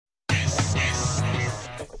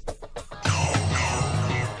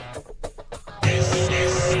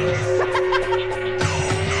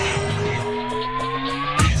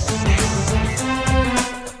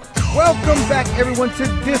everyone, to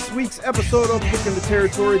this week's episode of Booking the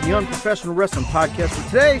Territory, the Unprofessional Wrestling Podcast. For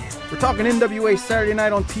today, we're talking NWA Saturday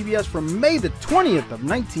Night on TBS from May the 20th of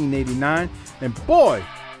 1989. And boy,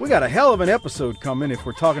 we got a hell of an episode coming if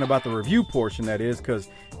we're talking about the review portion, that is, because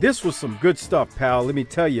this was some good stuff, pal. Let me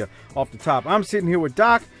tell you off the top. I'm sitting here with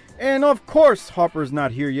Doc, and of course, Harper's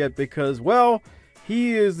not here yet because, well,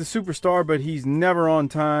 he is the superstar, but he's never on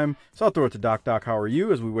time. So I'll throw it to Doc. Doc, how are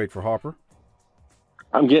you as we wait for Harper?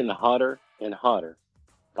 I'm getting hotter and hotter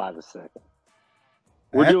by the second.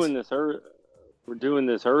 We're doing this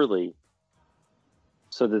early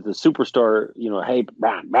so that the superstar, hey,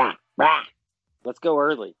 let's go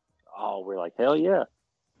early. Oh, we're like, hell yeah.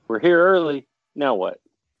 We're here early. Now what?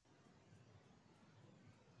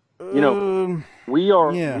 We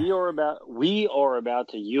are about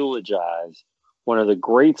to eulogize one of the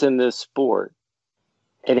greats in this sport,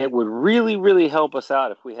 and it would really, really help us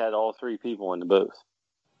out if we had all three people in the booth.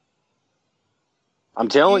 I'm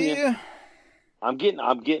telling you, I'm getting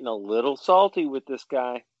a little salty with this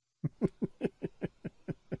guy.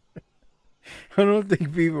 I don't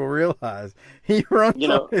think people realize he runs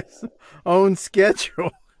on his own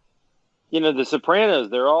schedule. The Sopranos,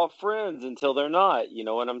 they're all friends until they're not. You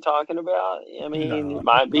know what I'm talking about? I mean,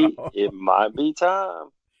 it might be time.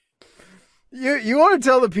 You want to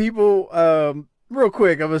tell the people, real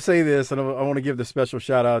quick, I'm going to say this, and I want to give the special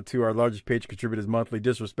shout out to our largest page contributors monthly,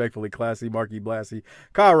 Disrespectfully Classy, Marky Blassie,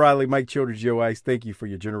 Kyle Riley, Mike Childers, Joe Ice. Thank you for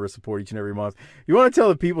your generous support each and every month. You want to tell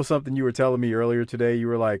the people something you were telling me earlier today? You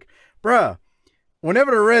were like, bruh,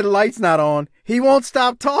 whenever the red light's not on, he won't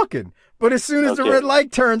stop talking. But as soon as the red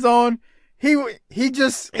light turns on, he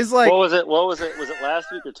just is like... What was it? Was it last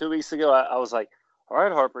week or 2 weeks ago? I was like, all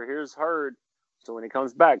right, Harper, here's Hurd. So when he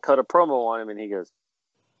comes back, cut a promo on him, and he goes,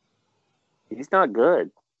 he's not good.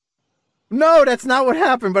 No, that's not what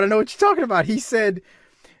happened, but I know what you're talking about. He said,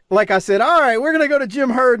 like I said, all right, we're going to go to Jim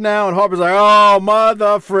Hurd now. And Harper's like, oh,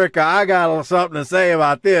 mother fricka, I got something to say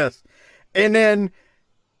about this. And then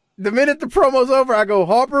the minute the promo's over, I go,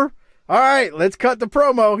 Harper, all right, let's cut the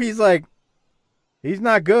promo. He's like, he's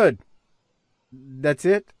not good. That's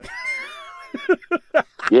it.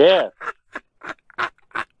 Yeah.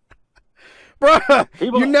 Bruh,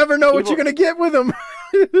 you never know what you're going to get with him.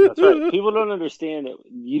 That's right. People don't understand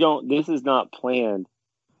that this is not planned.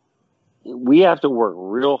 We have to work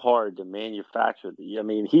real hard to manufacture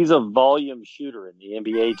he's a volume shooter in the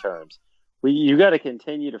NBA terms. You got to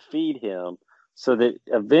continue to feed him so that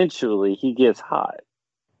eventually he gets hot.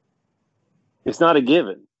 It's not a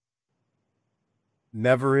given.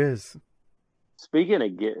 Never is. Speaking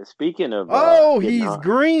of he's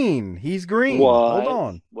green. He's green. What? Hold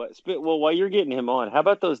on. Well, while you're getting him on, how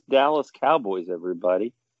about those Dallas Cowboys,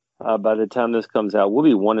 everybody? By the time this comes out, we'll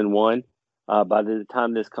be 1-1. By the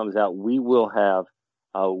time this comes out, we will have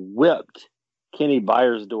whipped Kenny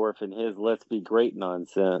Beiersdorf and his "Let's Be Great"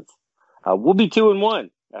 nonsense. We'll be 2-1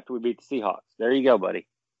 after we beat the Seahawks. There you go, buddy.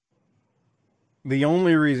 The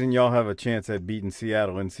only reason y'all have a chance at beating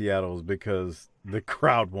Seattle in Seattle is because the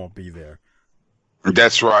crowd won't be there.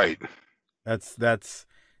 That's right. That's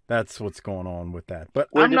what's going on with that. But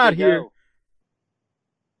I'm not here.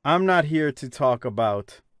 I'm not here to talk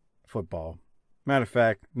about football. Matter of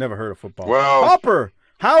fact, never heard of football. Well, Harper,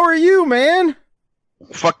 how are you, man?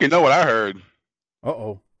 Fucking know what I heard.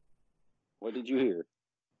 Uh-oh. What did you hear?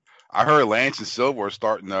 I heard Lance and Silver are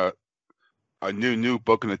starting a new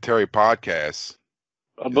Booking the Terry podcast.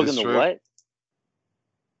 A Booking the what?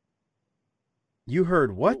 You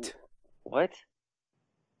heard what? What?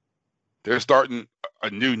 They're starting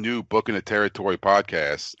a new Booking the Territory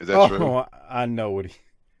podcast. Is that true? Oh, I know what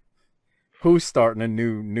who's starting a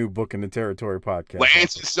new Booking the Territory podcast?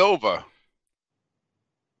 Lance and Silva.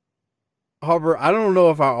 Harper, I don't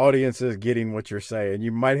know if our audience is getting what you're saying.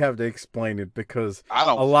 You might have to explain it because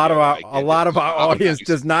a lot of our audience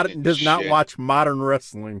does not watch modern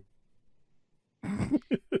wrestling. I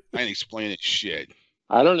ain't explaining shit.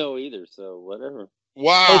 I don't know either, so whatever.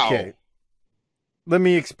 Wow. Okay. Let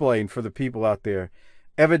me explain for the people out there.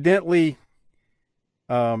 Evidently,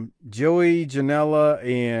 Joey Janela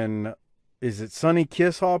and is it Sonny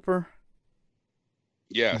Kiss, Harper?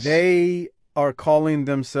 Yes. They are calling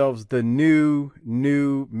themselves the new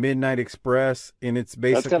Midnight Express, and it's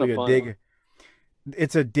basically a dig.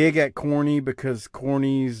 It's a dig at Corny because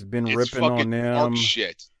Corny's been ripping on them.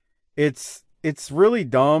 Shit. It's really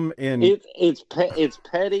dumb and it's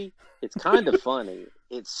petty. It's kind of funny.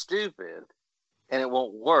 It's stupid. And it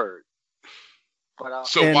won't work. But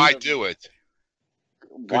why do it?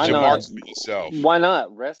 Why not? Why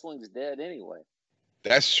not? Wrestling's dead anyway.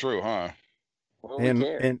 That's true, huh? Well, we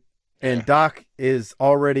care. And Doc is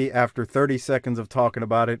already, after 30 seconds of talking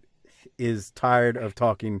about it, is tired of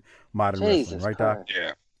talking modern wrestling, right, Doc?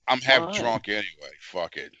 Yeah. I'm half drunk anyway.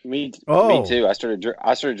 Fuck it. Me too. I started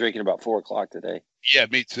drinking about 4:00 today. Yeah,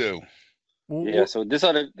 me too. Yeah, so this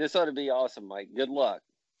ought to be awesome, Mike. Good luck.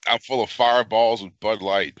 I'm full of fireballs with Bud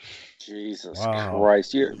Light. Jesus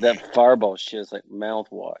Christ. That fireball shit is like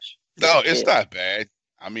mouthwash. No, it's not bad.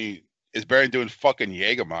 I mean, it's better than doing fucking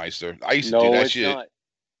Jägermeister. I used to do that shit. Not.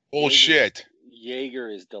 Bullshit. Jaeger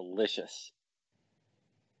is delicious.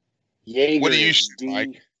 Jaeger. What do you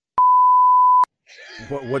like?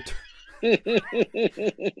 What?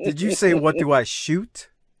 Did you say, what do I shoot?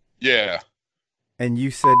 Yeah. And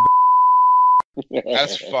you said...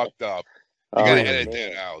 That's fucked up. You gotta edit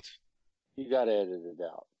that out. You gotta edit it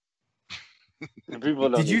out. People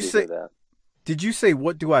don't need to do that. Did you say,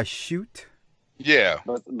 what do I shoot? Yeah.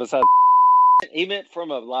 Besides, he meant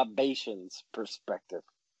from a libations perspective.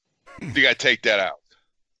 You gotta take that out.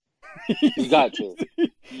 You got to.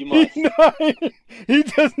 You must. He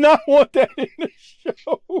does not want that in the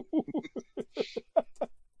show.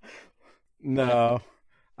 No,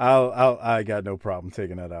 I got no problem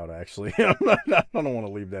taking that out. Actually, I don't want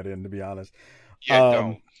to leave that in, to be honest. Yeah,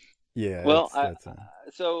 don't. Yeah. Well,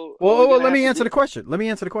 let me answer the question.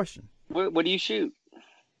 What do you shoot?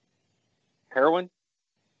 Heroin?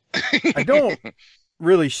 I don't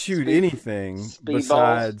really shoot anything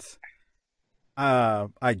besides.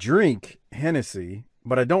 I drink Hennessy,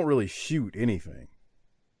 but I don't really shoot anything.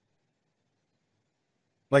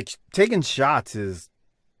 Like, taking shots is...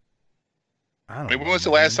 I don't know. When was the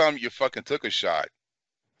last time you fucking took a shot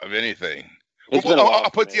of anything? I'll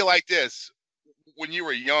put it to you like this. When you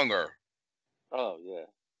were younger... Oh, yeah.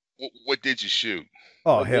 What did you shoot?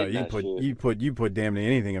 Oh, hell, you put damn near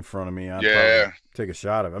anything in front of me. I'd probably take a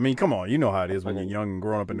shot of it. I mean, come on, you know how it is when you're young and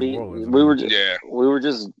growing up in New Orleans. We were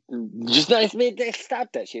just nice.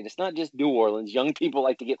 Stop that shit. It's not just New Orleans. Young people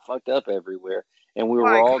like to get fucked up everywhere, and we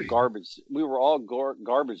were all garbage. We were all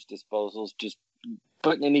garbage disposals, just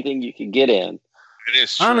putting anything you could get in. It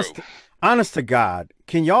is true. Honest to God,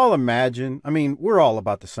 can y'all imagine? I mean, we're all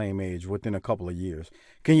about the same age within a couple of years.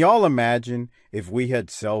 Can y'all imagine if we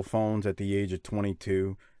had cell phones at the age of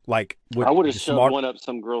 22? Like, I would have shoved one up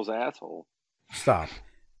some girl's asshole. Stop.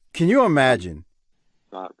 Can you imagine?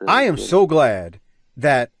 Really I am so glad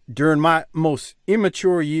that during my most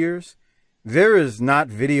immature years, there is not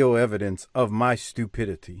video evidence of my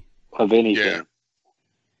stupidity. Of anything. Yeah.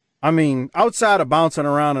 I mean, outside of bouncing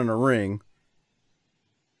around in a ring.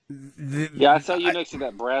 I saw you next to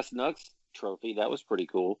that brass knucks trophy. That was pretty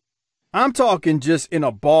cool. I'm talking just in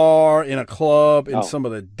a bar, in a club, and some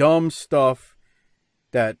of the dumb stuff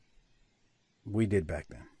that we did back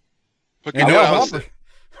then. But you know, Harper.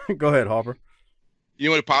 Go ahead, Harper. You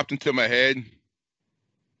know what popped into my head?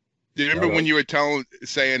 Do you remember when you were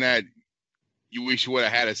saying that you wish you would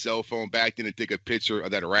have had a cell phone back then to take a picture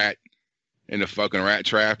of that rat in the fucking rat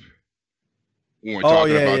trap? We weren't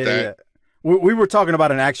talking about that. Yeah. We were talking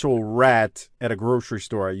about an actual rat at a grocery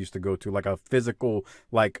store I used to go to, like a physical,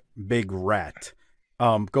 like, big rat.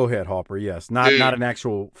 Go ahead, Harper. Yes, not an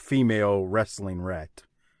actual female wrestling rat.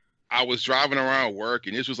 I was driving around work,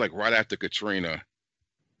 and this was like right after Katrina,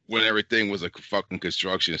 when everything was a fucking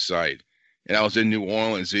construction site. And I was in New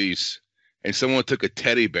Orleans East, and someone took a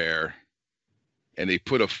teddy bear, and they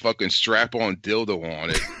put a fucking strap-on dildo on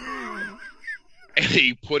it, and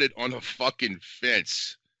they put it on a fucking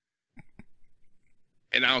fence.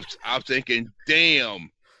 And I'm thinking,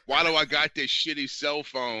 damn, why do I got this shitty cell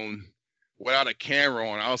phone without a camera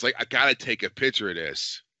on? I was like, I gotta take a picture of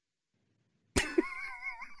this.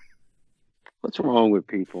 What's wrong with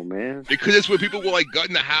people, man? Because it's when people were like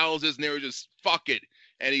gutting the houses and they were just fuck it,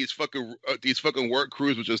 and these fucking work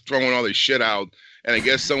crews were just throwing all this shit out. And I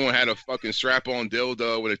guess someone had a fucking strap-on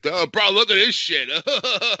dildo with it. Oh, bro, look at this shit.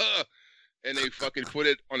 And they fucking put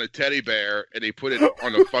it on a teddy bear and they put it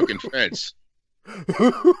on the fucking fence.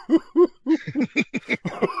 I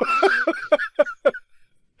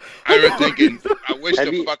remember thinking, I wish I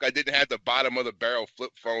didn't have the bottom of the barrel flip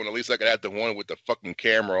phone. At least I could have the one with the fucking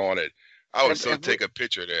camera on it. I would take a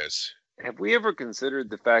picture of this. Have we ever considered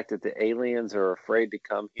the fact that the aliens are afraid to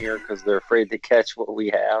come here because they're afraid to catch what we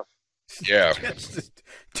have? Yeah.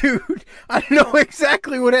 Dude, I know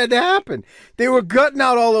exactly what had to happen. They were gutting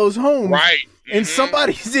out all those homes. Right. And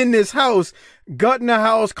somebody's in this house gutting the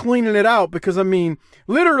house, cleaning it out, because I mean,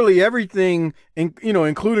 literally everything,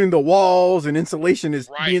 including the walls and insulation, is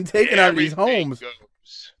being taken out of these homes.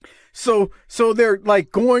 So they're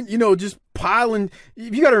like going, just piling.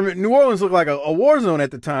 You got to remember, New Orleans looked like a war zone at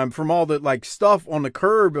the time from all the like stuff on the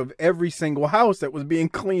curb of every single house that was being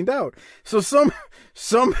cleaned out. So some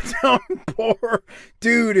dumb poor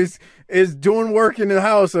dude is doing work in the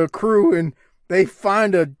house, a crew, and they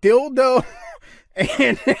find a dildo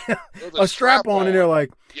and a strap on, and they're like,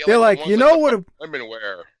 you know what? Women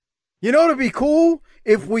wear. You know, it'd be cool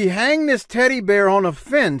if we hang this teddy bear on a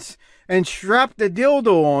fence and strap the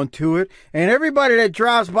dildo onto it, and everybody that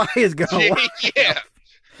drives by is gonna laugh. Yeah.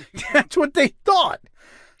 That's what they thought.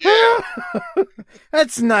 Yeah.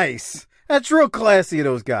 That's nice. That's real classy of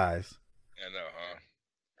those guys. I know, huh?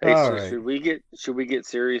 Hey, All so right. should we get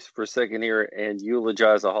serious for a second here and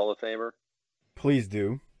eulogize a Hall of Famer? Please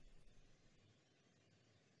do.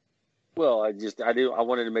 Well, I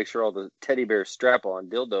wanted to make sure all the teddy bear strap on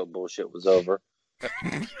dildo bullshit was over.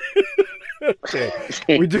 Okay.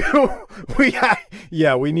 We do.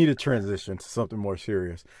 We need a transition to something more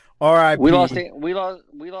serious. All right. We lost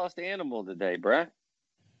Animal today, bruh.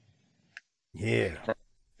 Yeah.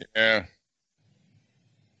 Yeah.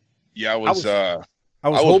 Yeah, I was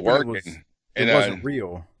hoping working. it wasn't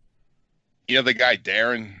real. You know the guy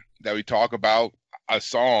Darren that we talk about? I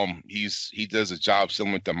saw him. He does a job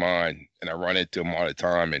similar to mine, and I run into him all the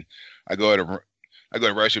time. And I go to the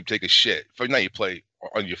restroom, take a shit. For now, you play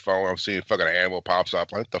on your phone. I'm seeing fucking animal pops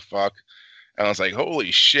up. Like, what the fuck? And I was like,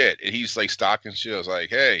 holy shit! And he's like stocking shit. I was like,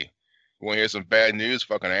 hey, you want to hear some bad news?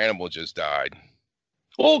 Fucking animal just died.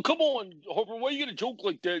 Oh, come on, Harper. Why are you gonna joke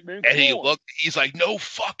like that, man? And he's like, no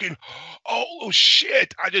fucking, oh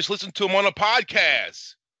shit! I just listened to him on a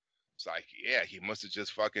podcast. It's like, yeah, he must have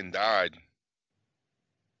just fucking died.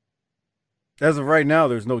 As of right now,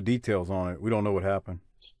 there's no details on it. We don't know what happened.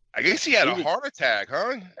 I guess he had a heart attack,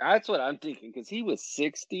 huh? That's what I'm thinking, because he was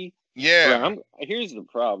 60. Yeah. Bro, here's the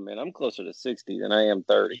problem, man. I'm closer to 60 than I am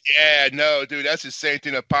 30. Yeah, no, dude, that's the same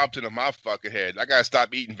thing that popped into my fucking head. I gotta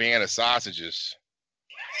stop eating Vienna sausages.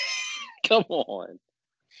 Come on.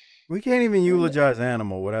 We can't even eulogize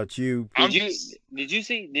Animal without you.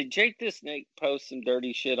 Did Jake the Snake post some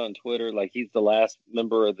dirty shit on Twitter, like he's the last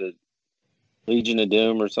member of the Legion of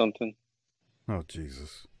Doom or something? Oh,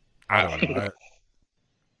 Jesus. I don't know.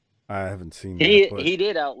 I haven't seen that. He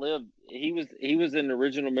did outlive. He was an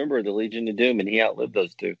original member of the Legion of Doom, and he outlived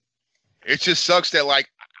those two. It just sucks that, like,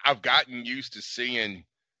 I've gotten used to seeing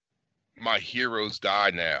my heroes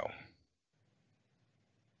die now.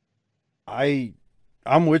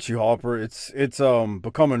 I'm with you, Harper. It's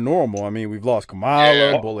becoming normal. I mean, we've lost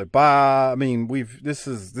Kamala, Bullet Bob. I mean, we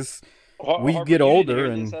Harper, get older,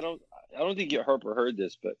 and I don't think Harper heard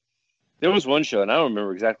this, but there was one show, and I don't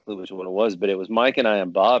remember exactly which one it was, but it was Mike and I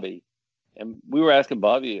and Bobby, and we were asking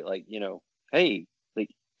Bobby, like, hey,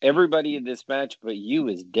 like, everybody in this match but you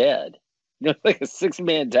is dead. Like a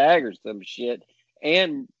 6-man tag or some shit,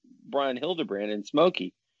 and Brian Hildebrand and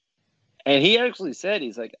Smokey. And he actually said,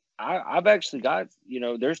 he's like, I've actually got,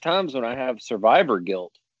 there's times when I have survivor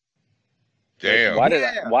guilt. Damn. Like,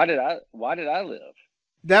 why did I live?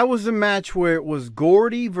 That was a match where it was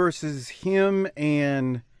Gordy versus him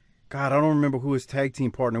and, God, I don't remember who his tag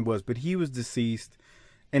team partner was, but he was deceased.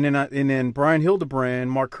 And then Brian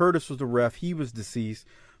Hildebrand, Mark Curtis was the ref. He was deceased.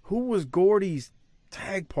 Who was Gordy's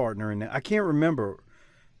tag partner in that? I can't remember.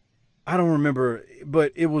 I don't remember,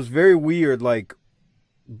 but it was very weird. Like,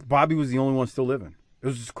 Bobby was the only one still living. It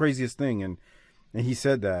was the craziest thing, and he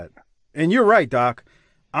said that. And you're right, Doc.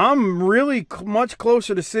 I'm really much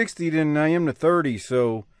closer to 60 than I am to 30,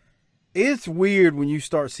 so it's weird when you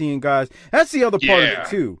start seeing guys. That's the other part of it,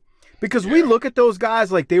 too. Because we look at those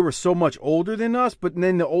guys like they were so much older than us, but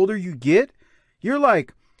then the older you get, you're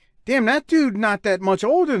like, damn, that dude not that much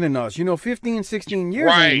older than us. 15, 16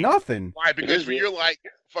 years ain't nothing. Right, because when you're like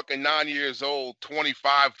fucking 9 years old,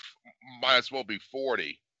 25 might as well be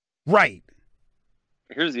 40. Right.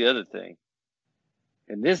 Here's the other thing,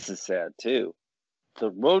 and this is sad too. The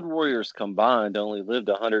Road Warriors combined only lived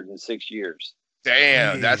 106 years.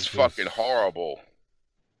 Damn, that's fucking horrible.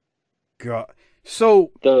 God.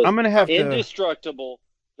 So I'm gonna have those indestructible,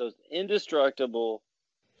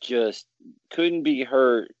 just couldn't be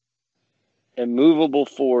hurt, immovable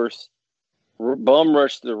force, bum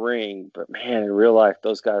rush the ring. But man, in real life,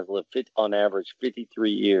 those guys live on average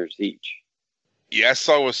 53 years each. Yeah, I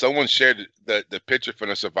saw when someone shared the picture from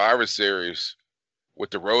the Survivor Series with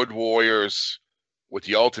the Road Warriors, with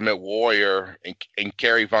the Ultimate Warrior, and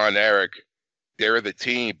Kerry Von Erich. They're the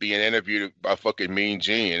team being interviewed by fucking Mean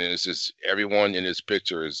Gene, and it's just everyone in this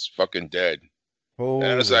picture is fucking dead. And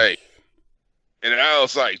I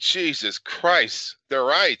was like, Jesus Christ, they're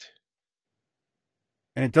right.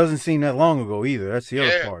 And it doesn't seem that long ago either. That's the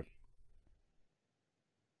other part.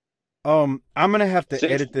 I'm gonna have to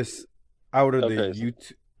Six- edit this out of the Okay.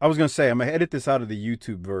 YouTube. I was gonna say I'm gonna edit this out of the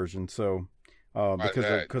YouTube version, so Why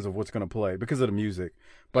that? because of what's gonna play, because of the music.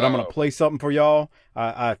 But I'm gonna Oh. play something for y'all.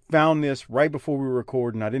 I found this right before we were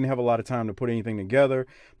recording. I didn't have a lot of time to put anything together,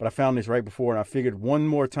 but I found this right before, and I figured one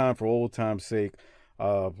more time for old time's sake,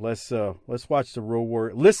 let's watch the Road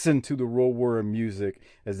Warrior, listen to the Road Warrior music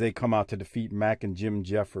as they come out to defeat Mac and Jim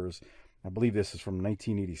Jeffers. I believe this is from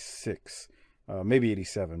 1986. Maybe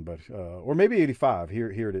 87, but or maybe 85. Here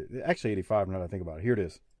it is. Actually 85 now that I think about it. Here it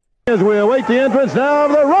is. As we await the entrance now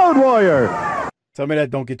of the Road Warrior. Tell me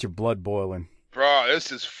that don't get your blood boiling. Bro,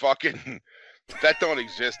 this is fucking. That don't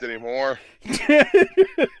exist anymore.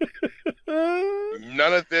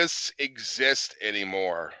 None of this exists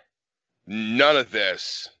anymore. None of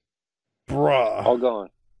this. Bruh. All gone.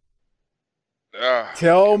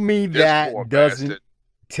 Tell me This that poor doesn't. bastard.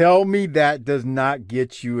 Tell me that does not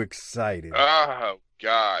get you excited. Oh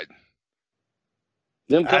God.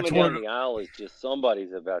 Them That's coming one down of the aisle is just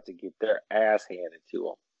somebody's about to get their ass handed to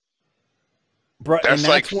them. Bruh, and That's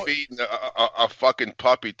like what, feeding a fucking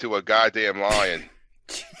puppy to a goddamn lion.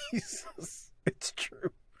 Jesus, it's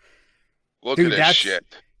true. Look Dude, at this that's- shit.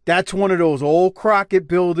 That's one of those old Crockett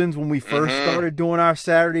buildings when we first Mhm. started doing our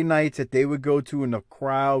Saturday nights that they would go to and the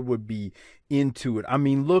crowd would be into it. I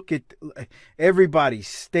mean, look at everybody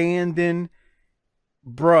standing.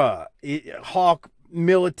 Bruh, Hawk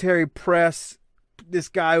military press. This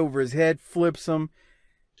guy over his head flips him.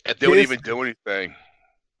 And they don't This- even do anything.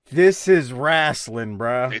 This is wrestling,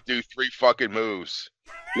 bruh. They do 3 fucking moves.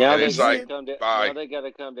 Now And they it's got like, to come down. bye. Now they got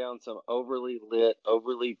to come down some overly lit,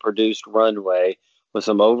 overly produced runway with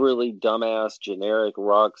some overly dumbass generic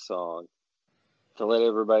rock song to let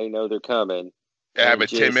everybody know they're coming. They have And a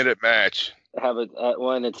 10-minute match. Have a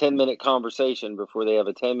 10-minute conversation before they have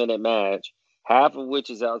a 10-minute match. Half of which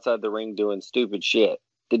is outside the ring doing stupid shit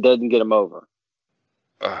that doesn't get them over.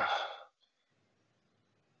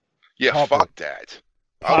 Yeah, Harper. fuck that.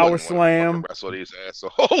 I Power wouldn't wanna slam. fucking wrestle these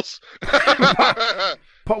assholes.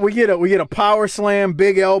 We get a power slam,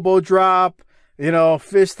 big elbow drop,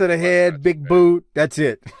 fist to the head, big boot. That's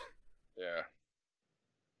it. Yeah.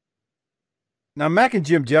 Now, Mac and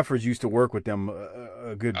Jim Jeffers used to work with them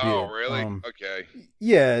a good bit. Oh, really? Okay.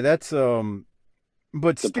 Yeah, that's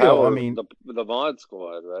but The still, power, I mean, the Mod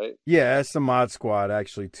Squad, right? yeah, that's the Mod Squad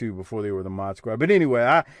actually too. Before they were the Mod Squad, but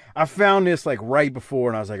anyway, I found this like right before,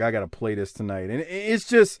 and I was like, I gotta play this tonight, and it's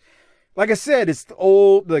just like I said, it's the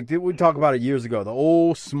old, like we talked about it years ago, the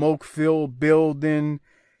old smoke-filled building.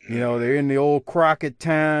 They're in the old Crockett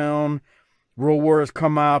town. Road Warriors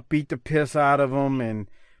come out, beat the piss out of them,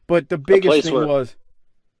 but the biggest thing was.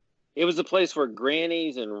 It was a place where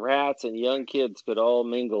grannies and rats and young kids could all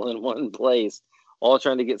mingle in one place, all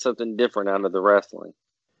trying to get something different out of the wrestling.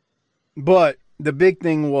 But the big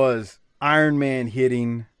thing was Iron Man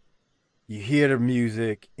hitting. You hear the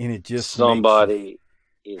music, and it just somebody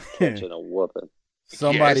is catching a whooping.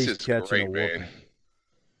 Somebody's Yes, it's catching a great, whooping. man.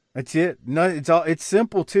 That's it. No, it's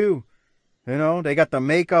simple too. They got the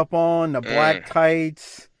makeup on, the black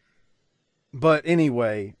tights. But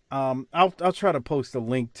anyway, I'll try to post a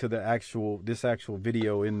link to this actual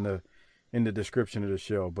video in the description of the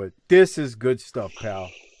show. But this is good stuff, pal.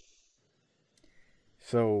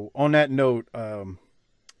 So on that note, I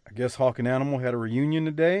guess Hawk and Animal had a reunion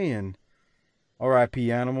today, and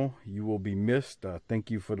R.I.P. Animal, you will be missed.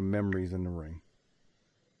 Thank you for the memories in the ring.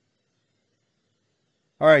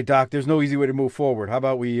 All right, Doc. There's no easy way to move forward. How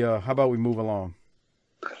about we move along?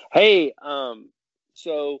 Hey,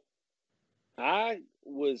 so I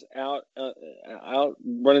was out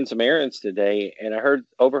running some errands today, and I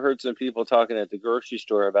overheard some people talking at the grocery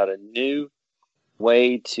store about a new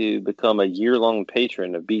way to become a year-long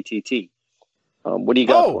patron of BTT. What do you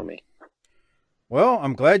got for me? Well,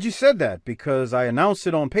 I'm glad you said that because I announced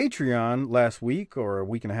it on Patreon last week or a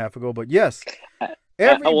week and a half ago. But yes,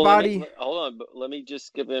 everybody. Hold on, but let me just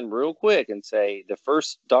skip in real quick and say the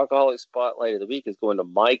first Docaholic Spotlight of the week is going to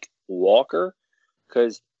Mike Walker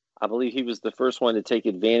because I believe he was the first one to take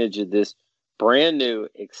advantage of this brand new,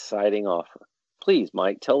 exciting offer. Please,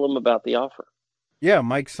 Mike, tell them about the offer. Yeah,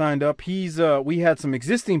 Mike signed up. We had some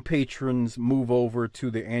existing patrons move over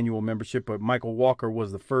to the annual membership, but Michael Walker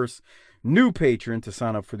was the first new patron to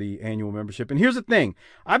sign up for the annual membership. And here's the thing.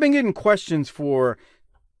 I've been getting questions for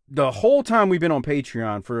the whole time we've been on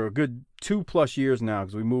Patreon for a good 2+ years now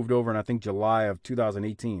because we moved over in, I think, July of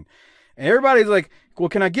 2018. And everybody's like, well,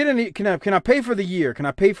 can I pay for the year? Can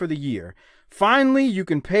I pay for the year? Finally, you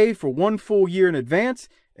can pay for 1 full year in advance.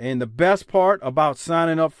 And the best part about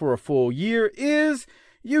signing up for a full year is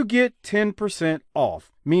you get 10%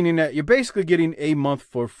 off, meaning that you're basically getting a month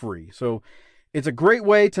for free. So It's a great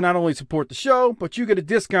way to not only support the show, but you get a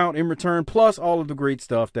discount in return, plus all of the great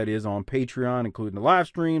stuff that is on Patreon, including the live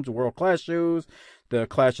streams, the world-class shows, the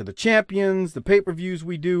Clash of the Champions, the pay-per-views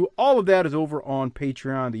we do. All of that is over on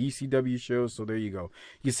Patreon, the ECW shows, so there you go.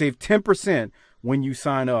 You save 10% when you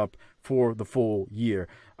sign up for the full year.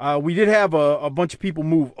 We did have a bunch of people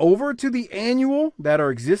move over to the annual that are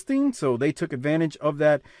existing, so they took advantage of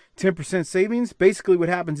that 10% savings. Basically, what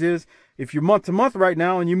happens is, if you're month to month right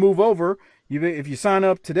now and you move over, if you sign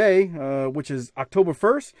up today, which is October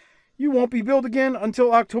 1st, you won't be billed again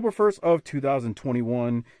until October 1st of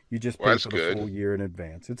 2021. You just pay for the full year in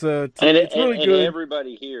advance. It's really good. And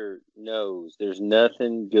everybody here knows there's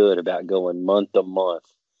nothing good about going month to month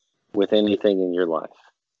with anything in your life.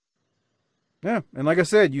 Yeah, and like I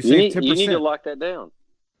said, you save 10%. You need to lock that down.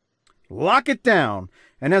 Lock it down.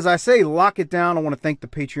 And as I say, lock it down, I want to thank the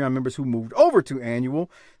Patreon members who moved over to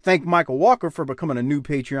annual. Thank Michael Walker for becoming a new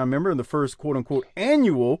Patreon member and the first quote-unquote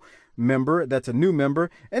annual member. That's a new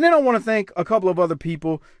member. And then I want to thank a couple of other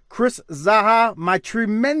people. Chris Zaha, my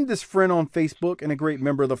tremendous friend on Facebook and a great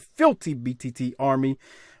member of the filthy BTT Army.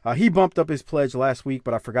 He bumped up his pledge last week,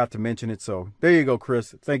 but I forgot to mention it. So there you go,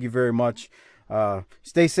 Chris. Thank you very much.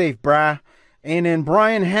 Stay safe, brah. And then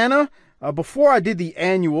Brian Hanna, before I did the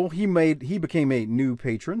annual, he became a new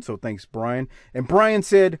patron. So thanks, Brian. And Brian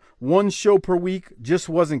said 1 show per week just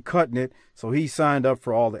wasn't cutting it. So he signed up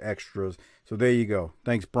for all the extras. So there you go.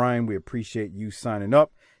 Thanks, Brian. We appreciate you signing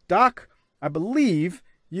up. Doc, I believe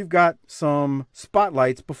you've got some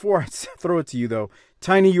spotlights. Before I throw it to you, though,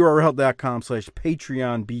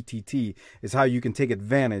 tinyurl.com/PatreonBTT is how you can take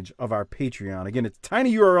advantage of our Patreon. Again, it's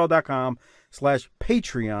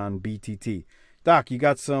tinyurl.com/PatreonBTT. Doc, you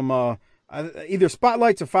got some either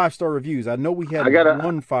spotlights or 5-star reviews. I know we had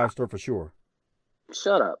one 5-star for sure.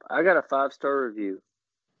 Shut up. I got a 5-star review.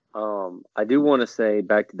 I do want to say,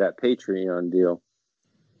 back to that Patreon deal.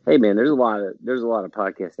 Hey man, there's a lot of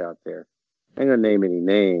podcasts out there. I ain't gonna name any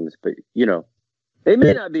names, but they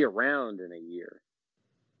may not be around in a year.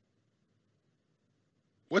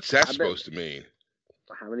 What's that supposed to mean?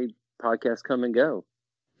 How many podcasts come and go?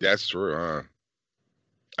 That's true, huh?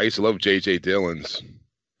 I used to love J.J. Dillon's.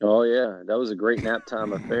 Oh, yeah. That was a great nap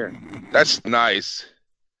time affair. That's nice.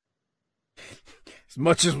 As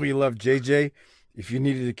much as we love J.J., if you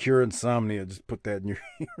needed to cure insomnia, just put that in your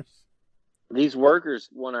ears. These workers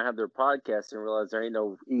want to have their podcast and realize there ain't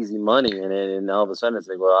no easy money in it, and all of a sudden it's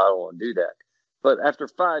like, well, I don't want to do that. But after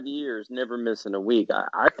 5 years, never missing a week,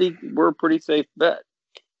 I think we're a pretty safe bet.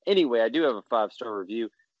 Anyway, I do have a 5-star review.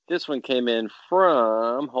 This one came in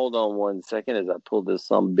from, hold on one second as I pull this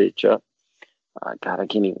some bitch up. God, I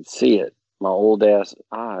can't even see it. My old ass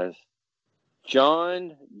eyes.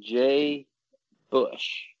 John J.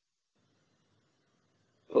 Bush.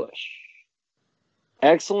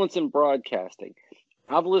 Excellence in broadcasting.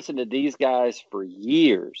 I've listened to these guys for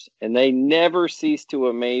years, and they never cease to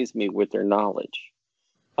amaze me with their knowledge.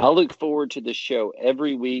 I look forward to the show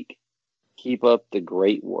every week. Keep up the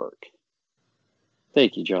great work.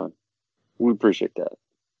 Thank you, John. We appreciate that.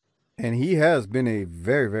 And he has been a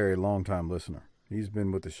very, very long time listener. He's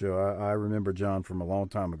been with the show. I remember John from a long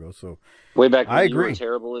time ago. So way back when I you agree. were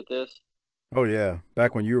terrible at this? Oh, yeah.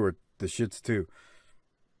 Back when you were the shits, too.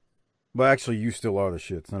 But actually, you still are the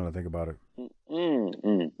shits, now that I think about it.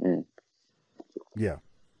 Yeah.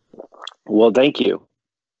 Well, thank you.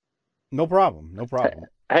 No problem.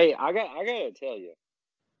 Hey, I got to tell you,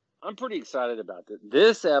 I'm pretty excited about this.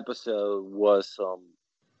 This episode was some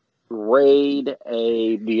grade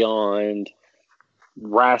A beyond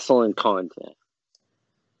wrestling content.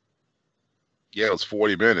 Yeah, it was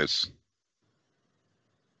 40 minutes.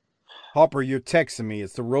 Harper, you're texting me.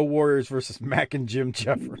 It's the Road Warriors versus Mac and Jim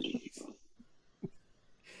Jeffries.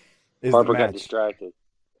 Harper got distracted.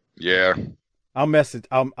 Yeah. I'll message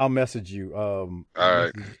you. All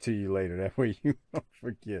right. To you later. That way you don't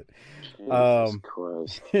forget. Jesus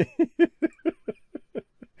Christ.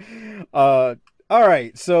 All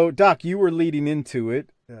right. So, Doc, you were leading into it.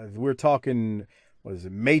 We're talking,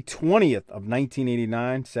 May 20th of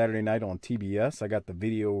 1989, Saturday night on TBS. I got the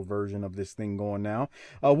video version of this thing going now.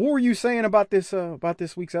 What were you saying about this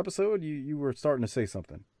week's episode? You were starting to say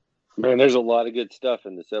something. Man, there's a lot of good stuff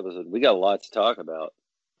in this episode. We got a lot to talk about.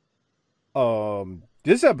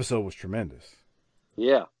 This episode was tremendous.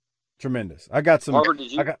 Yeah. Tremendous. I got some. Harper,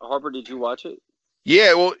 did you watch it?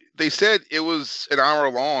 Yeah, well, they said it was an hour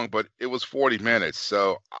long, but it was 40 minutes.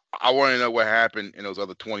 So I want to know what happened in those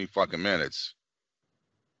other 20 fucking minutes.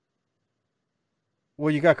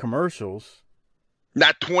 Well, you got commercials.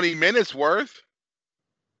 Not 20 minutes worth?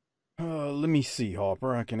 Let me see,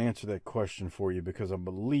 Harper. I can answer that question for you because I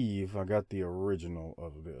believe I got the original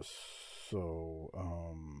of this. So,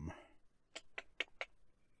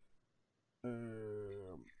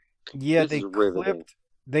 yeah,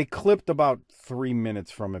 they clipped about 3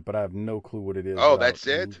 minutes from it, but I have no clue what it is. Oh, that's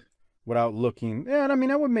it? Without looking. Yeah, I mean,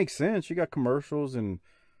 that would make sense. You got commercials and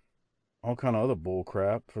all kind of other bull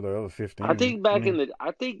crap for the other 15. I think back in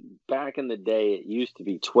the day, it used to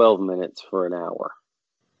be 12 minutes for an hour.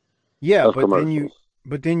 Yeah,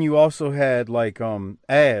 but then you also had like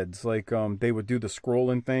ads, like they would do the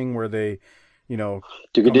scrolling thing where they, come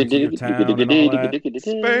into your town and all that.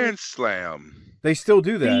 Span slam. They still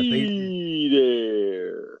do that. Be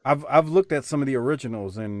there. I've looked at some of the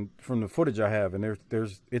originals and from the footage I have, and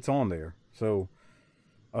it's on there. So,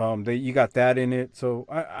 you got that in it. So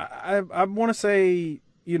I want to say,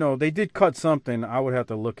 they did cut something. I would have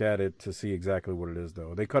to look at it to see exactly what it is,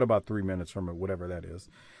 though. They cut about 3 minutes from it, whatever that is.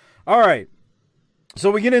 All right. So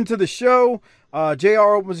we get into the show.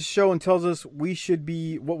 JR opens the show and tells us what we should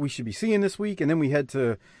be seeing this week, and then we head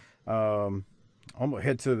to the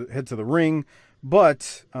ring.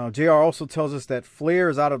 But JR also tells us that Flair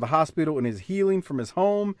is out of the hospital and is healing from his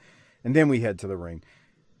home, and then we head to the ring.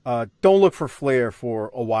 Don't look for Flair for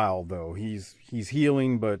a while, though. He's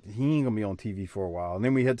healing, but he ain't gonna be on TV for a while. And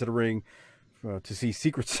then we head to the ring to see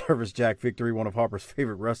Secret Service Jack Victory, one of Harper's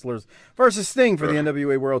favorite wrestlers, versus Sting for the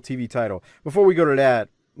NWA World TV title. Before we go to that,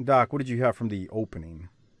 Doc, what did you have from the opening?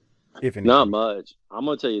 If anything? Not much. I'm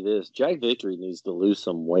gonna tell you this: Jack Victory needs to lose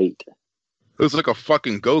some weight. Looks like a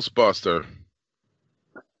fucking Ghostbuster.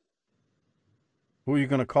 Who are you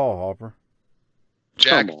gonna call, Harper?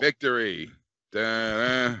 Jack Victory.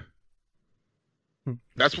 Da-da.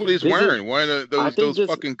 That's what he's wearing. One of those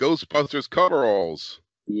fucking Ghostbusters coveralls.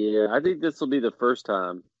 Yeah, I think this will be the first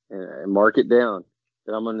time, and mark it down,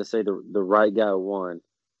 that I'm going to say the right guy won.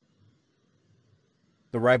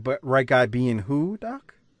 The right guy being who,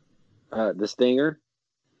 Doc? The Stinger.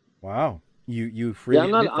 Wow, you free? Yeah,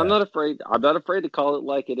 I'm not afraid. I'm not afraid to call it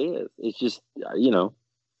like it is. It's just I'm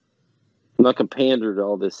not gonna pander to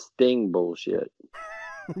all this Sting bullshit.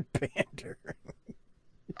 Pander.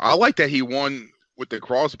 I like that he won with the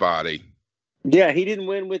crossbody. Yeah, he didn't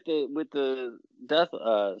win with the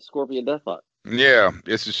Scorpion Deathlock. Yeah,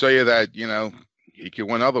 it's to show you that he can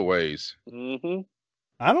win other ways. Mm-hmm.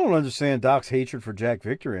 I don't understand Doc's hatred for Jack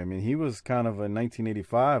Victory. I mean, he was kind of in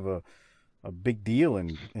 1985 a big deal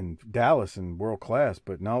in Dallas and world class,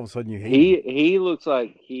 but now all of a sudden you hate him. He looks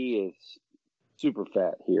like he is super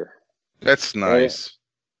fat here. That's nice.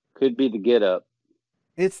 Could be the get up.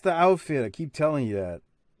 It's the outfit. I keep telling you that.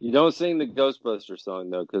 You don't sing the Ghostbuster song,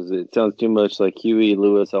 though, because it sounds too much like Huey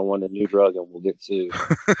Lewis, I want a new drug, and we'll get sued.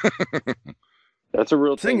 That's a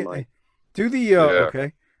real thing, Mike. Do the,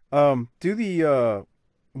 okay. Do the,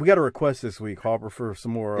 we got a request this week, Harper, for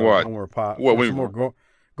some more Gomer Pyle.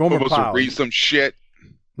 Gomer Pyle. Read some shit?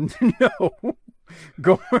 No.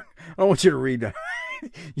 Gomer, I don't want you to read that.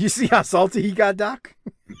 You see how salty he got, Doc?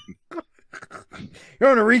 You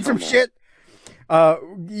want to read some shit?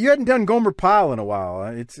 You hadn't done Gomer Pyle in a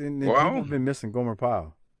while. People have been missing Gomer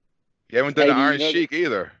Pyle. You haven't done the Iron Sheik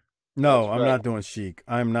either. No, I'm not doing Sheik.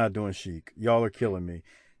 I'm not doing Sheik. Y'all are killing me.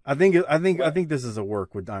 I think this is a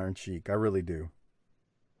work with Iron Sheik. I really do.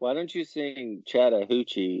 Why don't you sing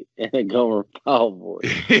Chattahoochee in a Gomer Pyle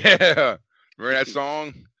voice? Yeah, remember that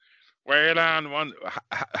song? Way down one.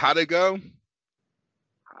 How'd it go?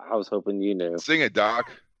 I was hoping you knew. Sing it,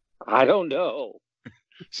 Doc. I don't know.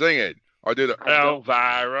 Sing it. Or do the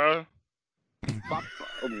Elvira.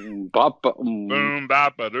 Boom, bapa, boom,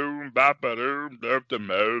 bapa, doom, derp the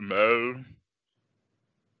mo.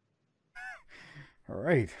 All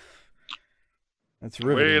right. That's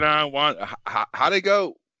riveting. Wait on one. How'd it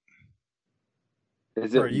go?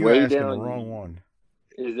 Is it you way asking down? The wrong one.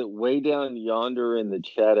 Is it way down yonder in the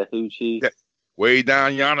Chattahoochee? Yeah. Way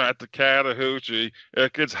down yonder at the Chattahoochee,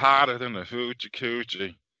 it gets hotter than the hoochie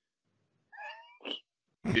coochie.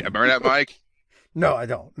 Yeah, remember that, Mike? No, I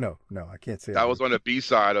don't. No, I can't say that. That was on the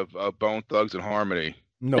B-side of Bone Thugs and Harmony.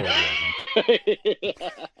 No, it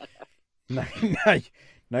wasn't.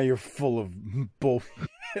 now you're full of bullshit.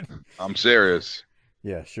 I'm serious.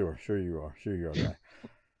 Yeah, sure you are. Sure you are, guy.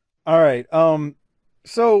 All right.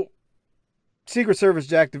 So Secret Service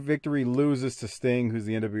Jack Victory loses to Sting, who's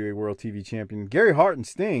the NWA World TV Champion. Gary Hart and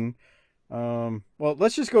Sting. Well,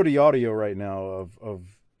 let's just go to the audio right now of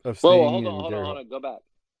Sting. Whoa, hold on. Go back.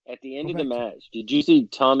 At the end of the match, did you see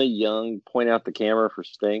Tommy Young point out the camera for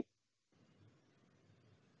Sting?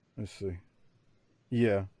 Let's see.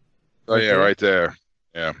 Yeah. Oh, yeah, right there.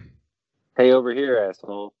 Yeah. Hey, over here,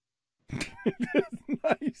 asshole.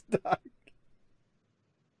 Nice, Doc.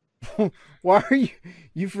 Why are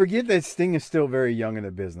you forget that Sting is still very young in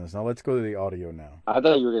the business. Now let's go to the audio now. I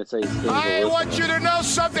thought you were going to say Sting. I want you to know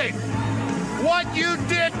something. What you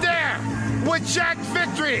did there with Jack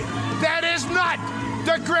Victory, that is not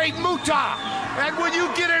the Great Muta. And when you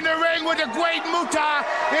get in the ring with the Great Muta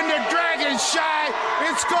in the Dragon Shy,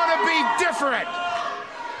 it's going to be different.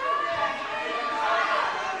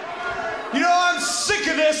 You know, I'm sick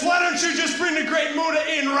of this. Why don't you just bring the Great Muta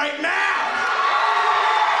in right now?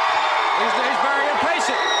 He's very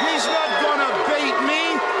impatient. He's not going to bait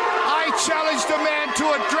me. I challenged the man to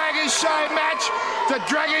a Dragon Shy match. The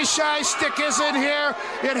Dragon Shy stick isn't here.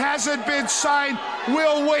 It hasn't been signed.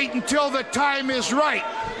 We'll wait until the time is right.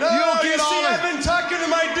 No, I've been talking to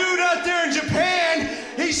my dude out there in Japan.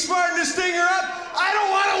 He's smarting the Stinger up. I don't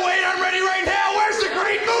want to wait. I'm ready right now. Where's the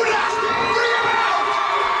Great Muta? Bring him out!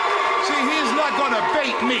 See, he's not going to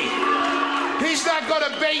bait me. He's not going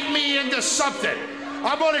to bait me into something.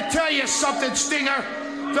 I'm going to tell you something, Stinger.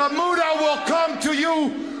 The Muta will come to you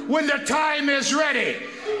when the time is ready.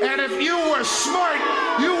 And if you were smart,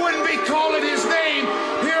 you wouldn't be calling his name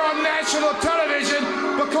here on national television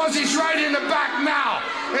because he's right in the back now.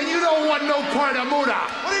 And you don't want no part of Muta.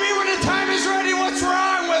 What do you mean when the time is ready? What's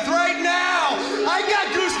wrong with right now? I got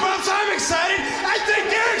goosebumps. I'm excited. I think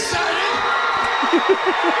they're excited.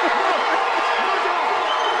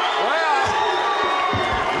 Well,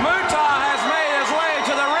 Muta has made his way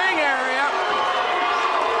to the ring area.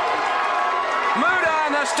 Muta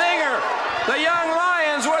and the Stinger, the young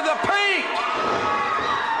lions with the pink.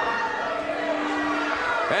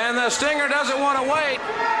 And the Stinger doesn't want to wait.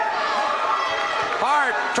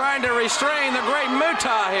 Hart trying to restrain the Great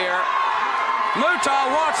Muta here. Muta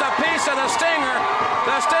wants a piece of the Stinger.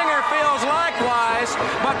 The Stinger feels likewise,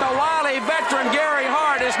 but the wily veteran Gary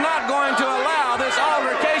Hart is not going to allow this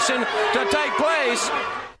altercation to take place.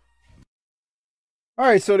 All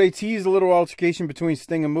right, so they teased a little altercation between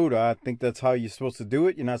Sting and Muta. I think that's how you're supposed to do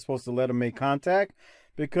it. You're not supposed to let them make contact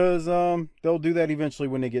because they'll do that eventually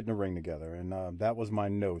when they get in the ring together. And that was my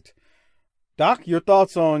note. Doc, your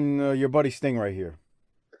thoughts on your buddy Sting right here?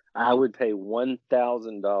 I would pay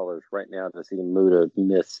 $1,000 right now to see Muta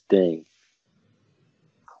miss Sting.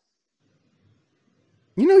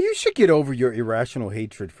 You know, you should get over your irrational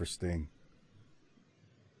hatred for Sting.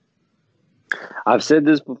 I've said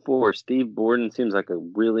this before. Steve Borden seems like a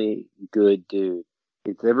really good dude.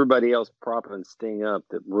 It's everybody else propping Sting up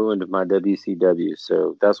that ruined my WCW.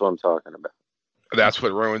 So that's what I'm talking about. That's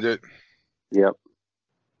what ruined it? Yep.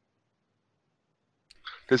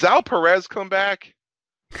 Does Al Perez come back?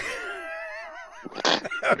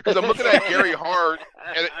 Because I'm looking at Gary Hart,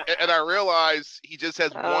 and I realize he just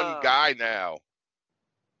has one guy now.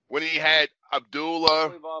 When he had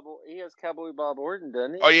Abdullah. He has Cowboy Bob Orton,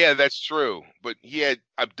 doesn't he? Oh, yeah, that's true. But he had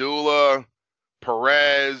Abdullah,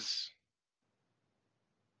 Perez,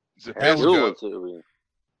 Zabisco.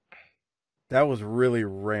 That was really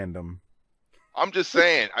random. I'm just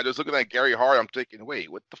saying. I was looking at Gary Hart. I'm thinking,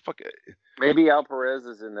 wait, what the fuck? Maybe Al Perez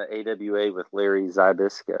is in the AWA with Larry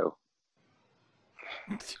Zabisco.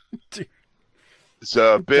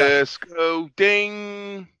 Zabisco,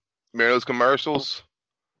 ding. Remember those commercials?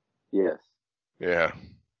 Yes. Yeah.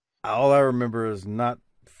 All I remember is not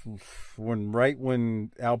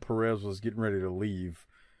when Al Perez was getting ready to leave,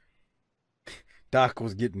 Doc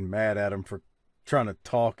was getting mad at him for trying to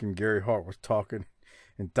talk, and Gary Hart was talking,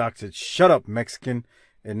 and Doc said, "Shut up, Mexican,"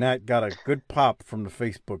 and that got a good pop from the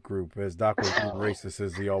Facebook group as Doc was being racist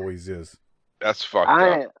as he always is. That's fucked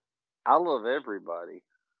up. I love everybody.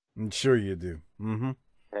 I'm sure you do. Mm-hmm.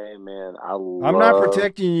 Hey, man, I'm not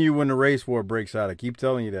protecting you when the race war breaks out. I keep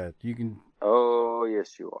telling you that. You can. Oh,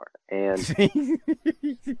 yes, you are. And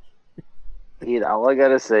all I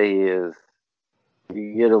gotta say is,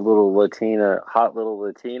 you get a little Latina, hot little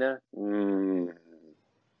Latina.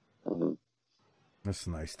 That's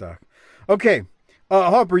nice, Doc. Okay,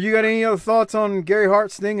 Harper, you got any other thoughts on Gary Hart,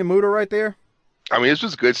 Sting, and Muta right there? I mean, this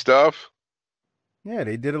was good stuff. Yeah,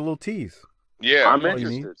 they did a little tease. Yeah, I'm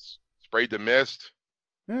interested. Sprayed the mist.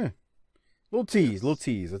 Yeah, little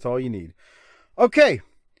tease. That's all you need. Okay,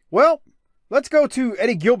 well, let's go to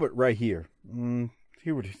Eddie Gilbert right here.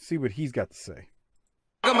 See what he's got to say.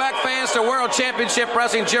 Welcome back, fans, to World Championship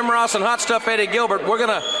Wrestling. Jim Ross and Hot Stuff Eddie Gilbert. We're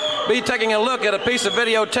going to be taking a look at a piece of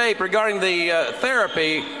videotape regarding the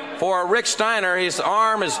therapy for Rick Steiner. His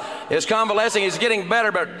arm is convalescing. He's getting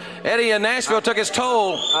better, but Eddie in Nashville took his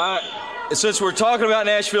toll. Since we're talking about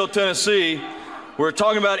Nashville, Tennessee, we're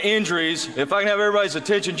talking about injuries. If I can have everybody's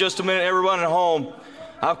attention just a minute, everyone at home.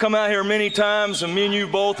 I've come out here many times, and me and you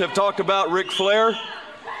both have talked about Ric Flair.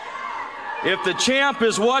 If the champ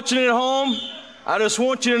is watching at home, I just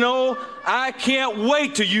want you to know I can't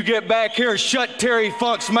wait till you get back here and shut Terry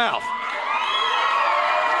Funk's mouth.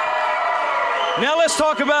 Now let's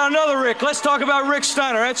talk about another Rick. Let's talk about Rick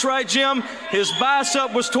Steiner. That's right, Jim. His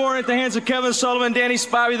bicep was torn at the hands of Kevin Sullivan and Danny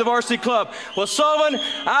Spivey, the varsity club. Well, Sullivan,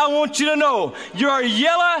 I want you to know you're a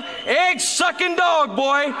yellow, egg-sucking dog,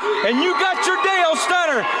 boy, and you got your day on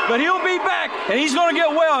Steiner, but he'll be back, and he's going to get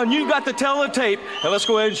well, and you've got to tell the tape. And let's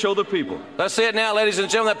go ahead and show the people. Let's see it now, ladies and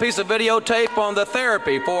gentlemen, that piece of videotape on the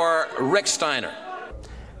therapy for Rick Steiner.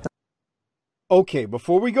 Okay,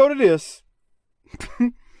 before we go to this...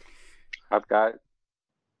 I've got.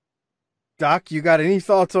 Doc, you got any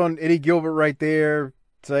thoughts on Eddie Gilbert right there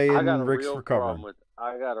saying Rick's recovering?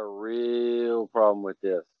 I got a real problem with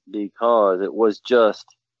this because it was just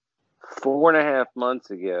 4.5 months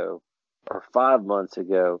ago or 5 months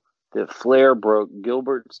ago that Flair broke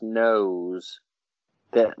Gilbert's nose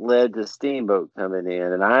that led to Steamboat coming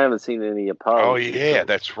in, and I haven't seen any apologies. Oh, yeah,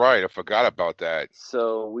 that's right. I forgot about that.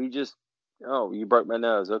 So we just, you broke my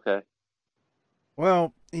nose. Okay.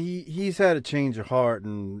 Well, he's had a change of heart,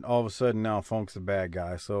 and all of a sudden now Funk's a bad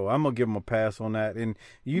guy. So I'm gonna give him a pass on that. And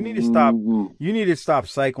you need to stop. You need to stop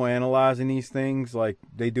psychoanalyzing these things like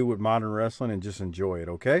they do with modern wrestling, and just enjoy it.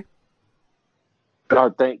 Okay?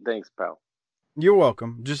 God, thanks, pal. You're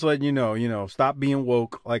welcome. Just letting you know. Stop being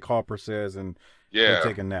woke, like Harper says, and go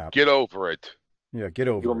take a nap. Get over it. Yeah, get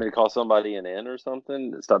over it. You want me to call somebody an N or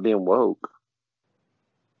something? Stop being woke.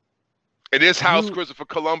 In this house, Christopher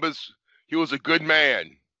Columbus. He was a good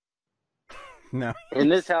man. No. In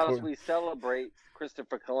this house, we celebrate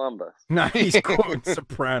Christopher Columbus. No, he's quoting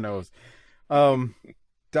Sopranos.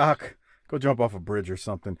 Doc, go jump off a bridge or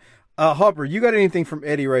something. Harper, you got anything from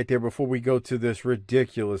Eddie right there before we go to this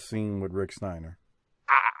ridiculous scene with Rick Steiner?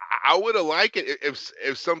 I would have liked it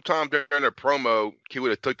if sometime during a promo he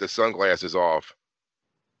would have took the sunglasses off.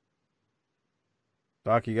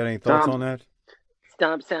 Doc, you got any thoughts on that?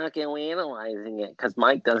 Stop psychoanalyzing it, because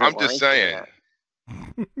Mike doesn't. I'm just saying.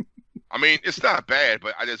 I mean, it's not bad,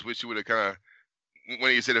 but I just wish you would have kind of,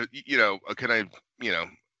 when he said, what he said.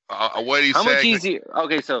 How much easier?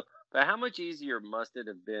 Okay, so but how much easier must it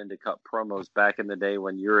have been to cut promos back in the day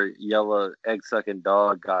when your yellow egg-sucking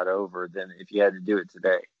dog got over than if you had to do it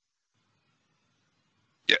today?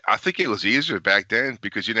 Yeah, I think it was easier back then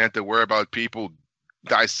because you didn't have to worry about people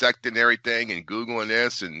dissecting everything and Googling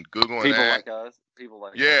this and Googling people that. Like us. People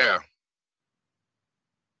like yeah. us.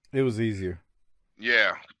 It was easier.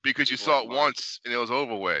 Yeah, because you saw it once and it was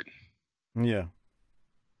over with. Yeah.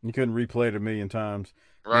 You couldn't replay it a million times.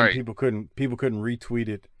 Right. And people couldn't retweet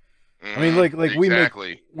it. I mean, like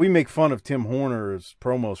exactly. we make fun of Tim Horner's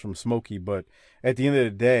promos from Smokey, but at the end of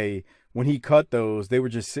the day, when he cut those, they were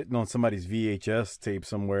just sitting on somebody's VHS tape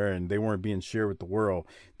somewhere, and they weren't being shared with the world.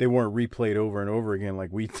 They weren't replayed over and over again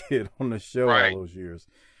like we did on the show all those years.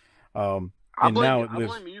 I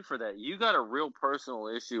blame you for that. You got a real personal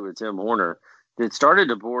issue with Tim Horner that started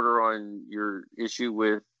to border on your issue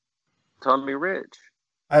with Tommy Rich.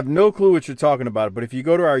 I have no clue what you're talking about, but if you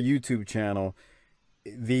go to our YouTube channel,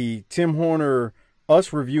 the Tim Horner,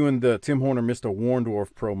 us reviewing the Tim Horner Mr.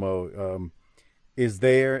 Warndorf promo is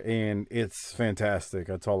there, and it's fantastic.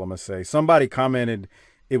 That's all I'm going to say. Somebody commented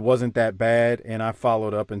it wasn't that bad, and I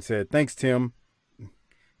followed up and said, thanks, Tim.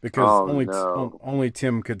 Because only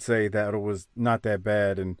Tim could say that it was not that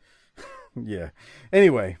bad, and yeah.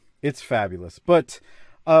 Anyway, it's fabulous. But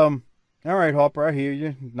all right, Harper, I hear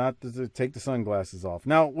you. Not to take the sunglasses off.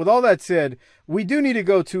 Now, with all that said, we do need to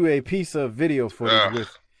go to a piece of video footage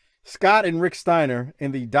with Scott and Rick Steiner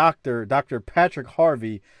and the doctor, Dr. Patrick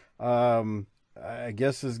Harvey. I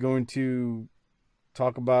guess is going to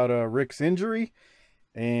talk about Rick's injury,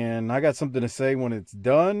 and I got something to say when it's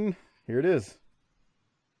done. Here it is.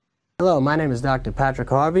 Hello, my name is Dr. Patrick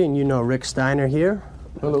Harvey, and you know Rick Steiner here.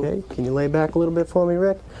 Hello. Okay, can you lay back a little bit for me,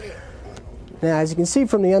 Rick? Now, as you can see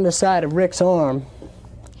from the underside of Rick's arm,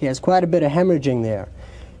 he has quite a bit of hemorrhaging there.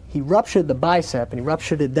 He ruptured the bicep, and he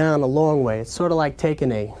ruptured it down a long way. It's sort of like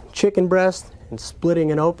taking a chicken breast and splitting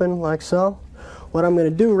it open like so. What I'm going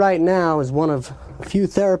to do right now is one of a few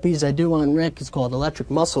therapies I do on Rick. It's called electric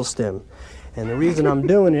muscle stim. And the reason I'm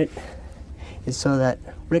doing it is so that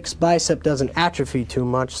Rick's bicep doesn't atrophy too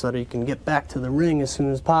much so that he can get back to the ring as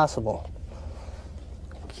soon as possible.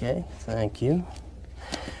 Okay, thank you.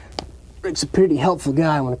 Rick's a pretty helpful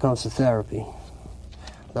guy when it comes to therapy.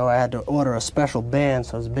 Though I had to order a special band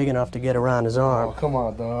so it's big enough to get around his arm. Oh, come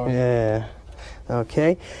on, dog. Yeah.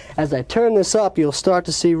 Okay. As I turn this up, you'll start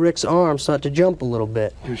to see Rick's arm start to jump a little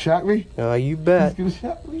bit. You shock me? Oh, you bet. You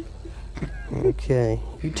shock me? Okay.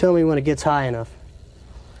 You tell me when it gets high enough.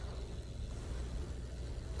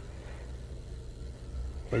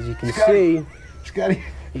 As you can see, Scotty.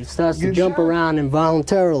 He starts to jump around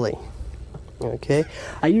involuntarily. Okay?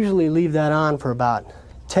 I usually leave that on for about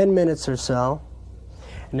 10 minutes or so.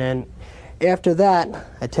 And then after that,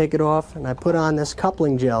 I take it off and I put on this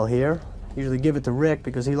coupling gel here. Usually give it to Rick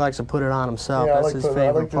because he likes to put it on himself. Yeah, That's his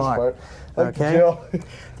favorite part. Okay?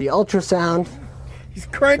 The ultrasound. He's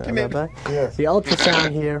cranking it. Yes. The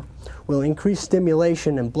ultrasound here will increase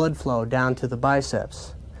stimulation and blood flow down to the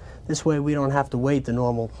biceps. This way we don't have to wait the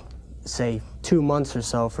normal, say, 2 months or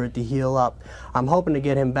so for it to heal up. I'm hoping to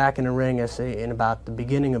get him back in the ring, I say, in about the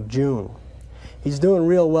beginning of June. He's doing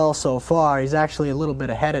real well so far. He's actually a little bit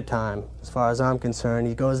ahead of time, as far as I'm concerned.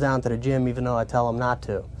 He goes down to the gym even though I tell him not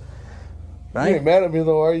to. Right? You ain't mad at me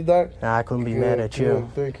though, are you, Doc? Nah, I couldn't be mad at you.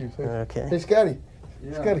 Thank you. Okay. Hey, Scotty.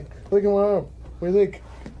 Scotty, look at my arm. What do you think?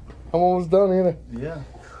 I'm almost done here. Yeah.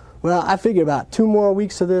 Well, I figure about 2 more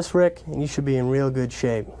weeks of this, Rick, and you should be in real good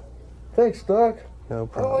shape. Thanks, Doc. No I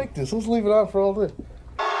problem. like this. Let's leave it on for all day.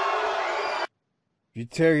 If you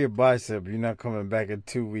tear your bicep, you're not coming back in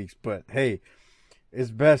 2 weeks. But hey,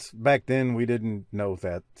 it's best back then we didn't know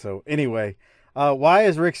that. So anyway, why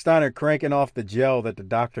is Rick Steiner cranking off the gel that the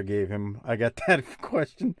doctor gave him? I got that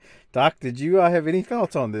question. Doc, did you have any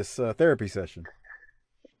thoughts on this therapy session?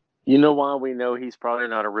 You know why we know he's probably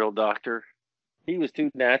not a real doctor? He was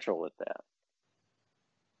too natural with that.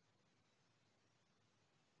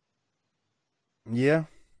 Yeah.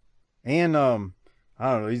 And I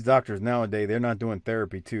don't know, these doctors nowadays, they're not doing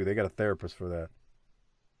therapy too. They got a therapist for that.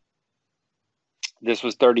 This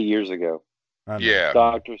was 30 years ago. Yeah.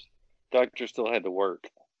 Doctors still had to work.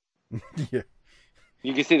 Yeah.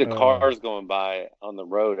 You can see the cars going by on the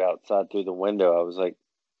road outside through the window. I was like,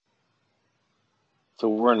 so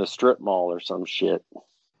we're in a strip mall or some shit.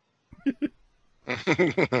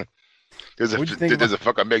 There's a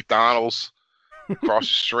fucking McDonald's across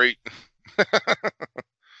the street.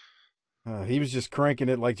 He was just cranking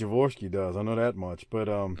it like Jaworski does. I know that much. But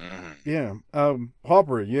yeah.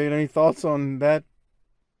 Harper, you had any thoughts on that?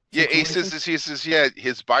 Yeah, he says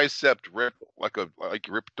his bicep ripped like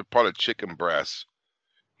ripped apart a chicken breast.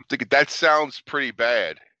 I'm thinking that sounds pretty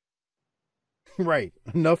bad. Right.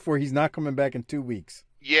 Enough where he's not coming back in 2 weeks.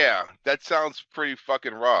 Yeah, that sounds pretty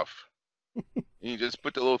fucking rough. You just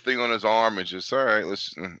put the little thing on his arm and just, all right,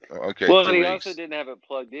 let's, okay. Well, and he also didn't have it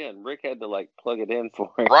plugged in. Rick had to, plug it in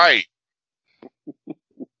for him. Right.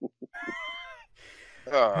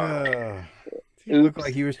 He looked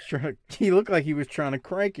like he was trying to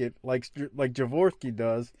crank it like Jaworski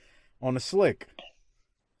does on the slick.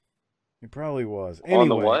 He probably was. Anyway, on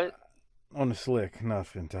the what? On the slick.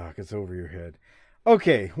 Nothing, Doc. It's over your head.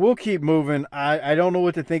 Okay, we'll keep moving. I don't know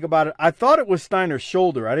what to think about it. I thought it was Steiner's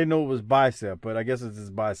shoulder. I didn't know it was bicep, but I guess it's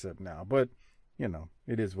his bicep now. But,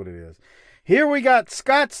 it is what it is. Here we got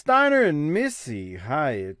Scott Steiner and Missy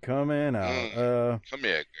Hyatt coming out. Come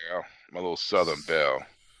here, girl. My little Southern belle.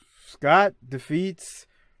 Scott defeats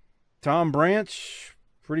Tom Branch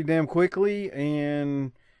pretty damn quickly,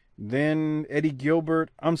 and then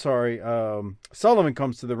Sullivan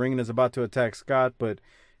comes to the ring and is about to attack Scott, but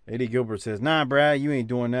Eddie Gilbert says, "Nah, Brad, you ain't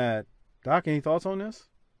doing that." Doc, any thoughts on this?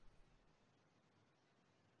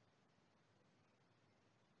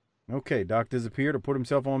 Okay, Doc disappeared or put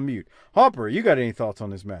himself on mute. Harper, you got any thoughts on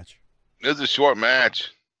this match? This is a short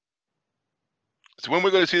match. So when we're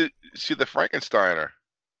going to see the Frankensteiner?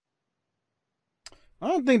 I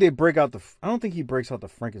don't think he breaks out the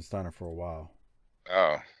Frankensteiner for a while.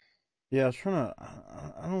 Oh. Yeah, I was trying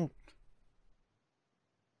to.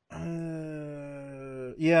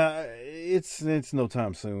 Yeah, it's no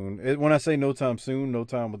time soon. When I say no time soon, no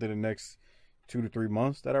time within the next 2 to 3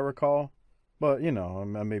 months that I recall. But,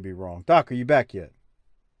 I may be wrong. Doc, are you back yet?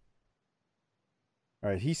 All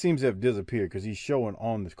right, he seems to have disappeared because he's showing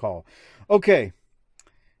on this call. Okay,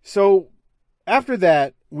 so after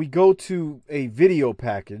that, we go to a video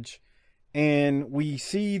package, and we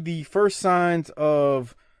see the first signs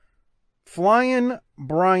of Flying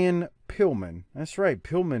Brian Pillman. That's right,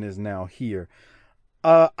 Pillman is now here.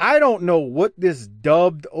 I don't know what this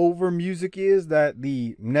dubbed over music is that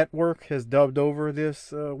the network has dubbed over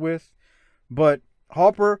this with, but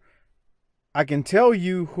Harper, I can tell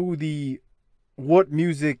you what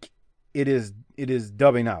music it is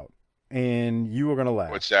dubbing out, and you are gonna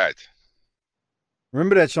laugh. What's that?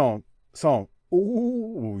 Remember that song?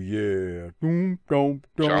 Ooh yeah, dum, dum,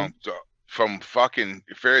 dum. From fucking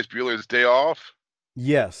Ferris Bueller's Day Off.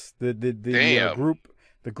 Yes, the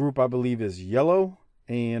group I believe is Yellow,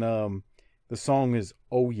 and the song is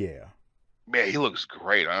Oh Yeah. Man, he looks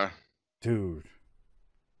great, huh? Dude,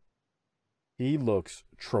 he looks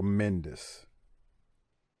tremendous.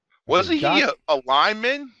 Wasn't he a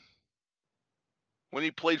lineman when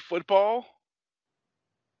he played football?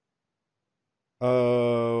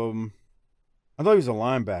 I thought he was a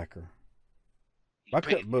linebacker.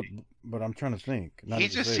 But I'm trying to think. He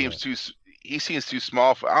just seems too. He seems too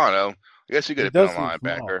small for. I don't know. I guess he could have been a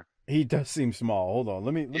linebacker. Small. He does seem small. Hold on.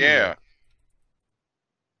 Let me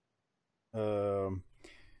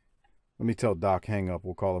let me tell Doc hang up.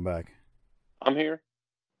 We'll call him back. I'm here.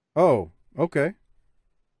 Oh, okay.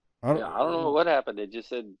 I don't know what happened. It just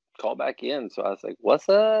said call back in. So I was like, "What's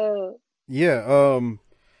up?" Yeah.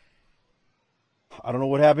 I don't know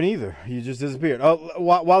what happened either. He just disappeared.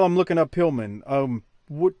 While I'm looking up Pillman,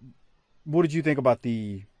 what did you think about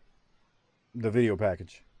the video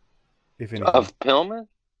package, if anything? Of Pillman?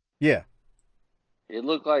 Yeah. It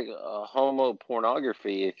looked like a homo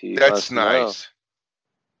pornography. If you that's nice.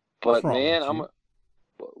 But man,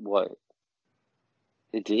 what?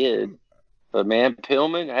 It did. But man,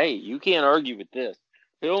 Pillman, hey, you can't argue with this.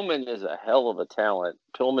 Pillman is a hell of a talent.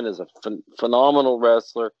 Pillman is a phenomenal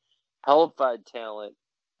wrestler, hellified talent.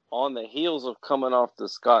 On the heels of coming off the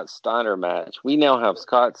Scott Steiner match, we now have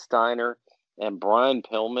Scott Steiner and Brian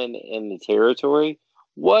Pillman in the territory.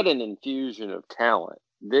 What an infusion of talent.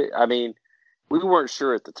 I mean, we weren't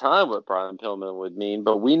sure at the time what Brian Pillman would mean,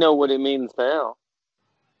 but we know what it means now.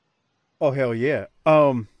 Oh, hell yeah.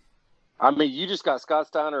 I mean, you just got Scott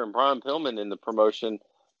Steiner and Brian Pillman in the promotion.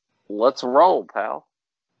 Let's roll, pal.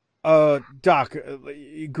 Doc,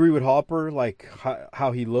 you agree with Harper, like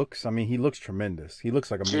how he looks? I mean, he looks tremendous. He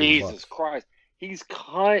looks like a $1 million. Jesus Christ. He's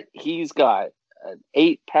cut. He's got an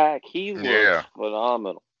 8-pack. He looks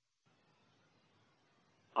phenomenal.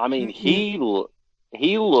 I mean, he looks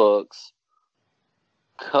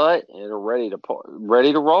cut and ready to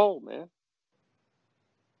roll, man.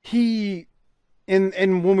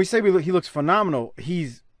 And when we say he looks phenomenal,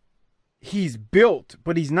 he's built,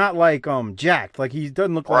 but he's not like jacked. Like he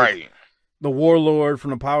doesn't look like the Warlord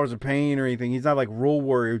from the Powers of Pain or anything. He's not like Road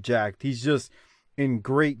Warrior jacked. He's just in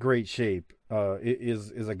great shape.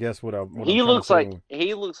 Is I guess what he looks like.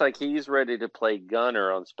 He looks like he's ready to play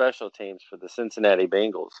gunner on special teams for the Cincinnati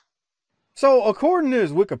Bengals. So according to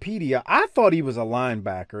his Wikipedia, I thought he was a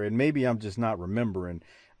linebacker, and maybe I'm just not remembering.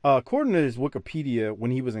 According to his Wikipedia,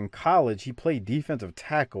 when he was in college, he played defensive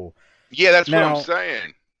tackle. Yeah, that's what I'm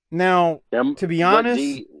saying. Now, to be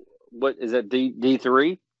honest, what is that?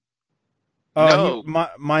 D3? No,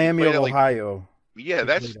 Miami of Ohio. Yeah,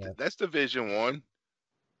 that's Division I.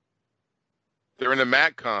 They're in the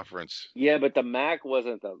MAC conference. Yeah, but the MAC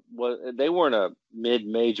they weren't a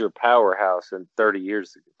mid-major powerhouse in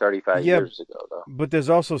 35 years ago, though. But there's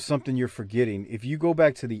also something you're forgetting. If you go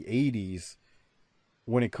back to the 80s,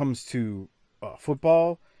 when it comes to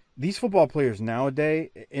football, these football players nowadays,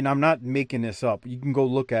 and I'm not making this up, you can go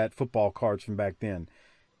look at football cards from back then,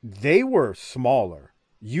 they were smaller.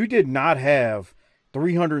 You did not have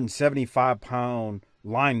 375-pound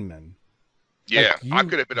linemen. Yeah, I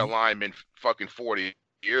could have been a lineman fucking 40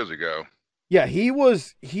 years ago. Yeah, he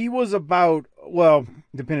was about, well,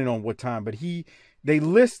 depending on what time, but they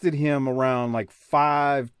listed him around like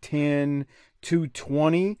 5'10",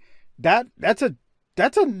 220. That's a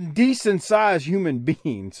decent sized human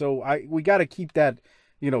being. So we got to keep that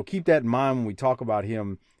in mind when we talk about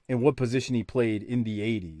him and what position he played in the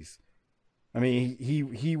 80s. I mean,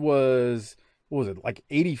 he was, what was it, like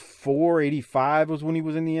 84, 85 was when he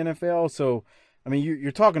was in the NFL. So, I mean,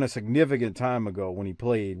 you're talking a significant time ago when he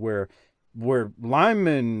played where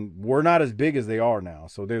linemen were not as big as they are now.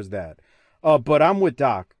 So there's that. But I'm with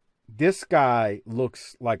Doc. This guy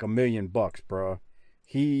looks like $1 million, bro.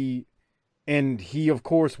 He, of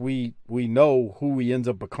course, we know who he ends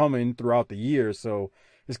up becoming throughout the year. So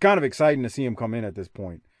it's kind of exciting to see him come in at this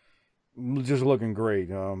point. Just looking great.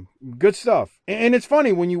 Good stuff. And it's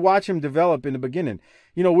funny when you watch him develop in the beginning.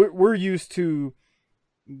 You know, we're used to,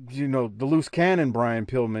 the loose cannon Brian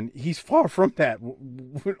Pillman. He's far from that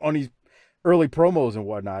on these early promos and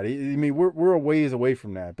whatnot. I mean, we're a ways away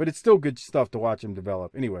from that, but it's still good stuff to watch him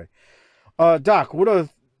develop. Anyway, Doc,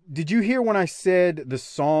 did you hear when I said the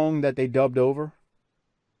song that they dubbed over?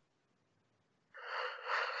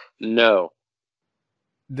 No.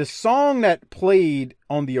 The song that played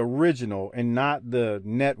on the original and not the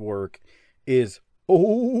network is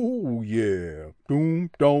 "Oh Yeah,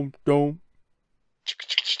 Doom Dum Dum."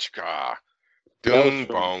 Doom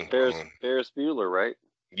Bong. Ferris Bueller, right?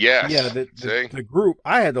 Yes. Yeah, the group.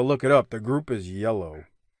 I had to look it up. The group is Yellow.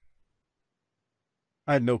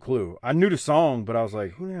 I had no clue. I knew the song, but I was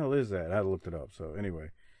like, "Who the hell is that?" I had to look it up. So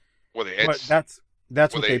anyway, but that's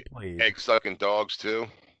what they played. Egg sucking dogs too.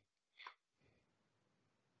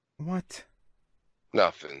 What?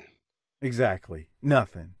 Nothing. Exactly.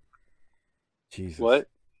 Nothing. Jesus. What?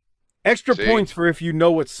 Extra points for if you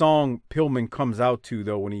know what song Pillman comes out to,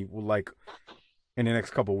 though, when he, like, in the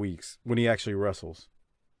next couple weeks when he actually wrestles.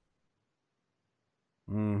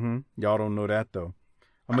 Y'all don't know that though.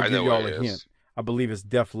 I'm gonna give y'all a hint. I believe it's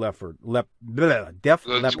Def Leppard. Def Leppard.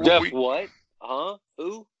 Def what? Huh?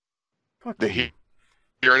 Who? The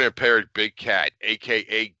hearing impaired big cat,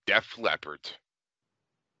 a.k.a. Def Leppard.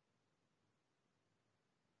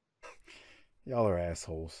 Y'all are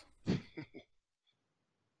assholes.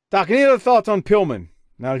 Doc, any other thoughts on Pillman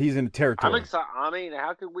now that he's in the territory? I'm excited. I mean,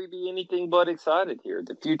 how could we be anything but excited here?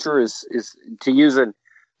 The future is to use a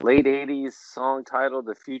late 80s song title,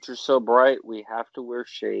 The Future's So Bright, We Have to Wear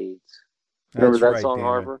Shades. Remember that song,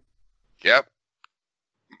 Harper? Yep.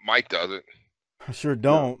 Mike does it. I sure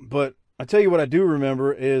don't, but I tell you what I do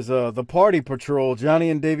remember is the Party Patrol, Johnny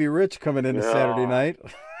and Davy Rich coming into Saturday night.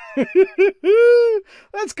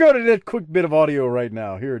 Let's go to that quick bit of audio right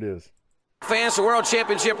now. Here it is. Fans, the World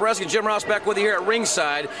Championship Wrestling, Jim Ross back with you here at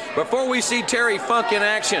ringside. Before we see Terry Funk in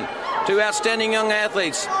action, two outstanding young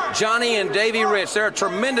athletes, Johnny and Davy Rich. They're a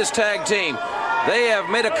tremendous tag team. They have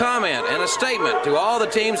made a comment and a statement to all the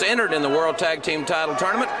teams entered in the World Tag Team Title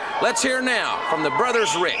Tournament. Let's hear now from the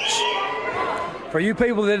Brothers Rich. For you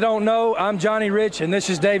people that don't know, I'm Johnny Rich, and this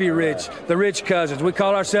is Davy Rich, the Rich Cousins. We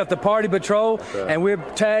call ourselves the Party Patrol, and we're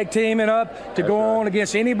tag teaming up to go on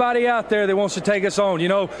against anybody out there that wants to take us on. You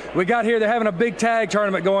know, we got here, they're having a big tag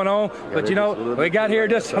tournament going on, but you know, we got here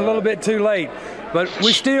just a little bit too late. But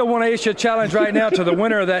we still want to issue a challenge right now to the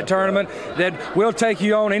winner of that tournament that we'll take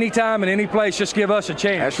you on anytime and any place. Just give us a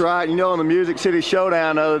chance. That's right. You know, in the Music City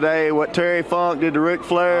Showdown the other day, what Terry Funk did to Ric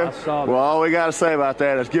Flair, well, all we got to say about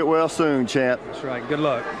that is get well soon, champ. That's right. Good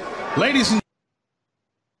luck. Ladies and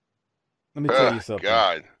let me tell you something.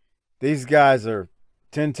 God. These guys are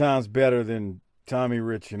 10 times better than Tommy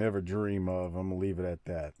Rich can ever dream of. I'm going to leave it at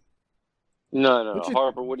that. No.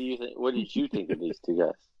 Harper, what do you think? What did you think of these two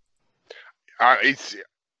guys? I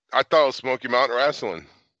thought it was Smoky Mountain Wrestling.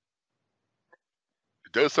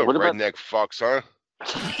 Those some redneck fucks, huh?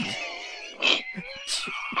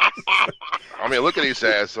 I mean, look at these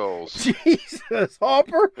assholes. Jesus,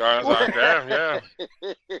 Harper. I was like, damn, yeah.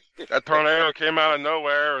 That tornado came out of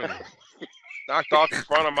nowhere and knocked off the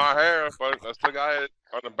front of my hair, but I still got it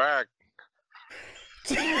on the back.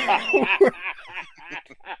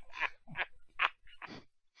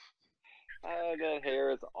 Oh, that hair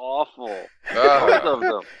is awful. Both of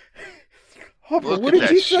them. Harper, what did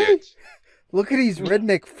you say? Shit. Look at these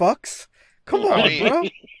redneck fucks. Come on, bro.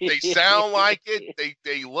 They sound like it.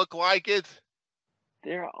 They look like it.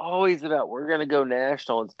 They're always about, we're going to go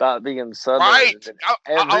national and stop being Southern. Right. That's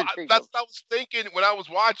what I was thinking when I was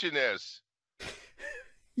watching this.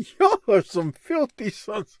 Y'all are some filthy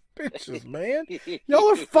sons of bitches, man.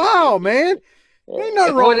 Y'all are foul, man. Ain't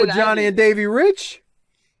nothing wrong with Johnny and Davy Rich.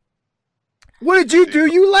 What did you do?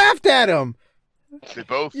 You laughed at him. They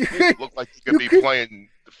both look like they could be playing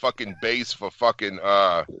the fucking bass for fucking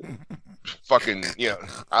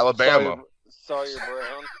Alabama. Sawyer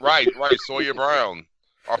Brown. Right, Sawyer Brown.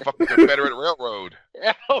 Or fucking Confederate Railroad.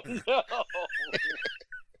 Oh, no.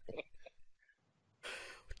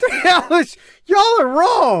 What the hell is... Y'all are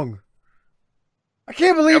wrong. I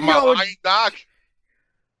can't believe y'all would... Doc?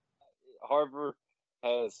 Harper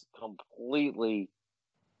has completely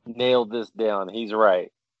nailed this down. He's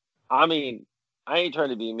right. I mean, I ain't trying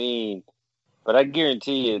to be mean, but I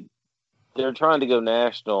guarantee you, they're trying to go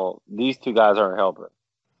national. These two guys aren't helping.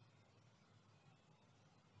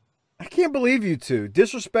 I can't believe you two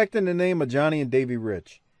disrespecting the name of Johnny and Davy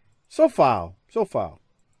Rich. So foul.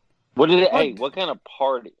 What did it? Hey, what kind of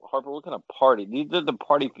party, Harper? What kind of party? These are the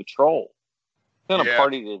Party Patrol. What kind of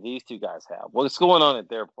party did these two guys have? What's going on at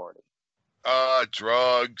their party?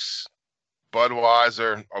 Drugs,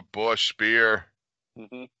 Budweiser, a Busch beer.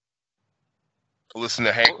 Mm-hmm. Listen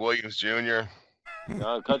to Hank Williams Jr.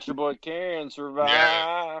 Country Boy Can Survive.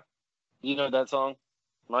 Yeah. You know that song,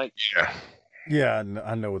 Mike? Yeah. Yeah,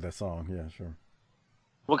 I know that song. Yeah, sure.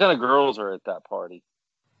 What kind of girls are at that party?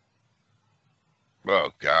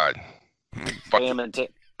 Oh, God. Pam and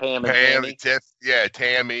Tammy? Yeah,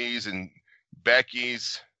 Tammy's and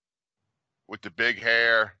Becky's with the big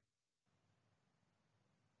hair.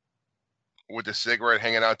 With the cigarette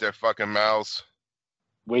hanging out their fucking mouths.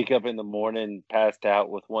 Wake up in the morning, passed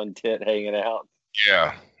out with one tit hanging out.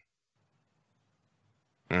 Yeah.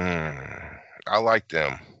 I like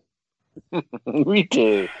them. Me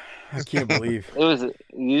too. I can't believe it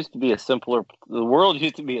used to be a simpler. The world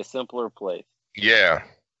used to be a simpler place. Yeah.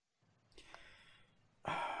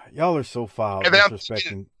 Y'all are so foul. And then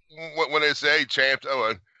disrespecting. When they say, champs,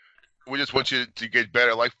 we just want you to get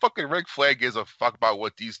better. Like, fucking Ric Flair gives a fuck about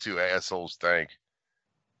what these two assholes think.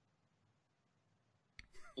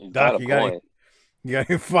 Doc, you got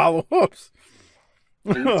any follow-ups?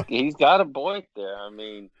 he's got a point there. I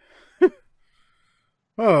mean,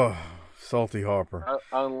 oh, salty Harper.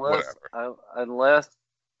 Unless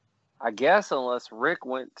Rick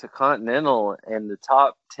went to Continental and the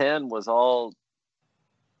top 10 was all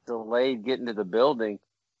delayed getting to the building,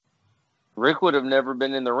 Rick would have never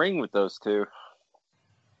been in the ring with those two.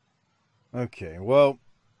 Okay, well,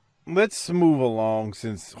 let's move along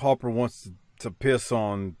since Harper wants to piss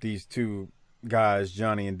on these two guys,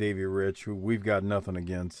 Johnny and Davey Rich, who we've got nothing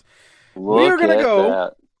against. We're going to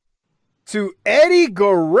go to Eddie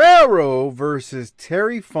Guerrero versus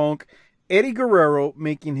Terry Funk. Eddie Guerrero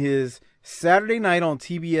making his Saturday Night on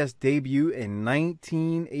TBS debut in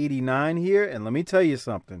 1989 here. And let me tell you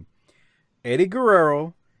something. Eddie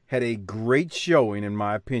Guerrero had a great showing, in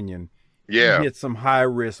my opinion. Yeah. He hit some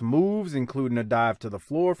high-risk moves, including a dive to the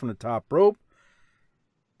floor from the top rope.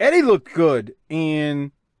 Eddie looked good,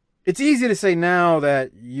 and it's easy to say now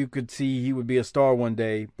that you could see he would be a star one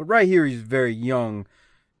day, but right here he's very young.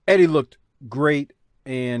 Eddie looked great,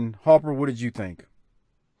 and Harper, what did you think?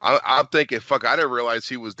 I'm thinking, fuck, I didn't realize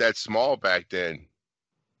he was that small back then.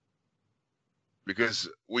 Because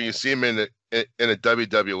when you see him in a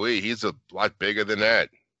WWE, he's a lot bigger than that.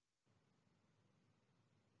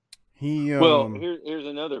 Well, here's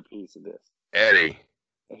another piece of this. Eddie.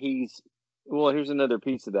 Here's another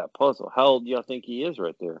piece of that puzzle. How old do y'all think he is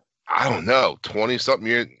right there? I don't know, 20-something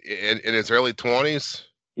years, in his early 20s?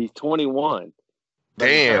 He's 21.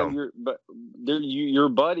 Damn. Your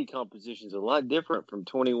body composition is a lot different from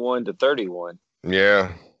 21 to 31.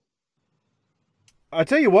 Yeah. I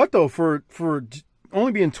tell you what, though, for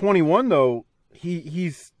only being 21, though,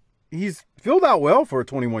 he's filled out well for a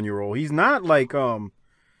 21-year-old. He's not like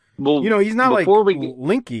he's not like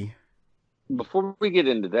Linky. Before we get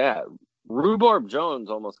into that, Rhubarb Jones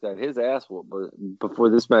almost got his ass whooped before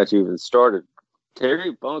this match even started.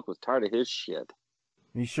 Terry Funk was tired of his shit.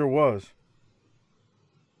 He sure was.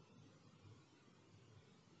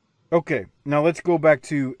 Okay, now let's go back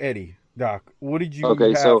to Eddie. Doc, what did you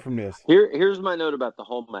have from this? Here's my note about the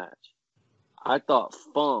whole match. I thought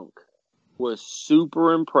Funk was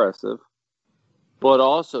super impressive, but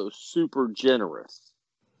also super generous.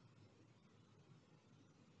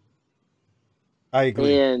 I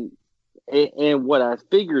agree. And what I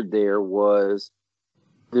figured there was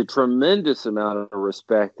the tremendous amount of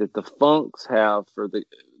respect that the Funks have for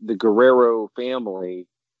the Guerrero family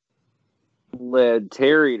led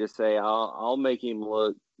Terry to say, I'll make Eddie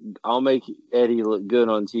look good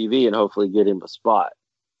on TV and hopefully get him a spot.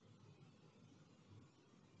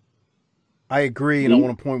 I agree, and I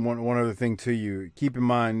want to point one other thing to you. Keep in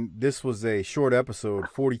mind, this was a short episode,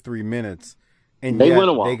 43 minutes, and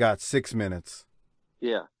they got 6 minutes.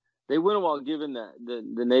 Yeah, they went a while given that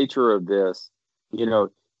the nature of this. You know,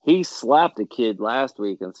 he slapped a kid last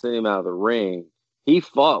week and sent him out of the ring. He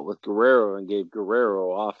fought with Guerrero and gave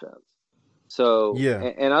Guerrero offense. So, yeah.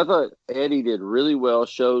 And I thought Eddie did really well,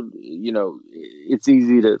 showed, it's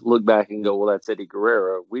easy to look back and go, well, that's Eddie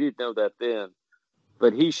Guerrero. We didn't know that then,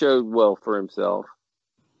 but he showed well for himself.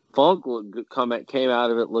 Funk came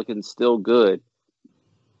out of it looking still good.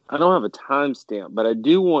 I don't have a timestamp, but I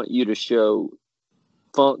do want you to show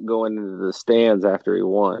Funk going into the stands after he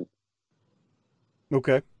won.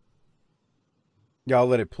 Okay. Yeah, I'll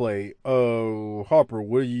let it play. Harper,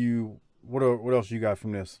 what else you got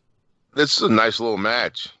from this? This is a nice little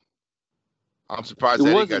match. I'm surprised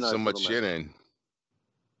Eddie got so much shit in.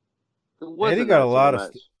 Eddie got a lot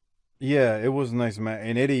of yeah, it was a nice match.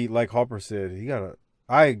 And Eddie, like Harper said,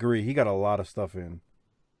 I agree, he got a lot of stuff in.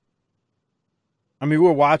 I mean,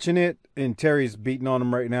 we're watching it, and Terry's beating on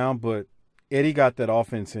him right now, but Eddie got that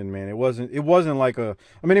offense in, man. It wasn't like it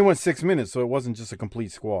went 6 minutes, so it wasn't just a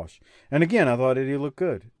complete squash. And again, I thought Eddie looked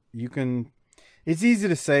good. It's easy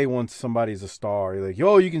to say once somebody's a star. You're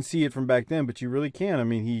like, you can see it from back then, but you really can't. I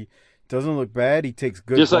mean, he doesn't look bad. He takes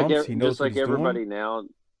good bumps. He knows what he's everybody doing. now.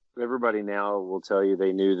 Everybody now will tell you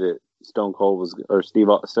they knew that Stone Cold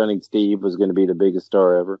Stunning Steve was going to be the biggest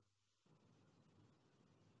star ever.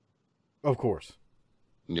 Of course.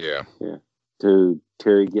 Yeah. Yeah. To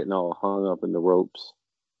Terry getting all hung up in the ropes.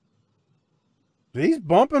 He's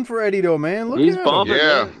bumping for Eddie, though, man. Look He's at bumping.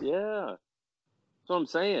 him. Yeah. That's what I'm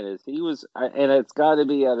saying is he was, and it's got to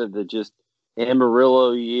be out of the just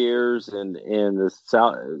Amarillo years and the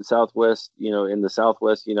Southwest, in the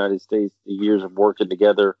Southwest United States, the years of working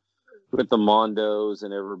together with the Mondos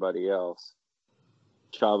and everybody else.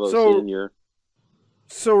 Chavo Senior.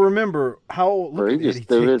 So remember how he just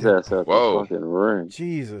threw his ass out the fucking ring.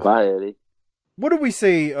 Jesus. Bye, Eddie. What did we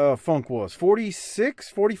say Funk was? 46,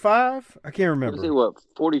 45? I can't remember. Let's see, what,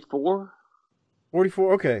 44?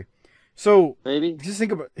 44, okay. So maybe just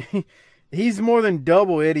think about He's more than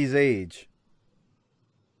double Eddie's age.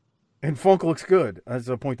 And Funk looks good. I just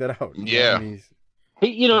want to point that out. Yeah.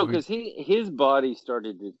 Because his body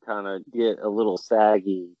started to kind of get a little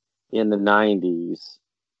saggy in the 90s.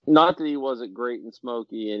 Not that he wasn't great and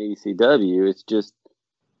smoky in ECW. It's just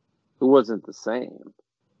it wasn't the same.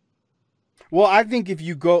 Well, I think if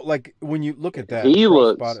you go, like, when you look at that. He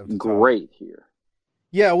looks great here.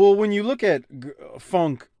 Yeah, well, when you look at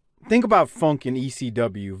Funk, think about Funk in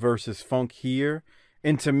ECW versus Funk here.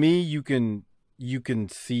 And to me, you can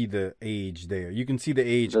see the age there. You can see the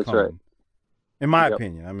age coming. Right. In my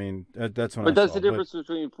opinion. I mean, that's what I saw. But that's the difference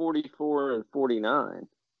between 44 and 49.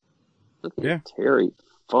 Look at Terry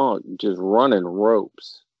Funk just running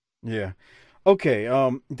ropes. Yeah. Okay,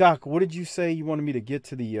 Doc, what did you say you wanted me to get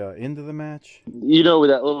to the end of the match? With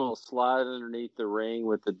that little slide underneath the ring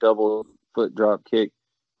with the double foot drop kick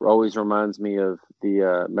always reminds me of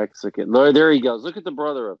the Mexican. There he goes. Look at the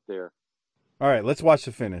brother up there. All right, let's watch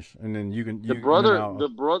the finish, and then you can. The brother,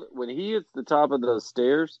 when he hits the top of those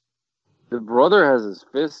stairs, the brother has his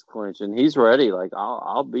fist clenched, and he's ready. Like,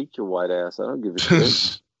 I'll beat your white ass. I don't give a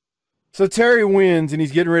shit. So Terry wins, and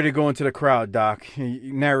he's getting ready to go into the crowd, Doc.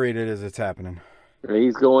 He narrated as it's happening.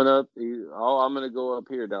 He's going up. I'm going to go up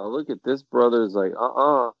here. Now, look at this brother's like,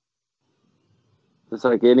 It's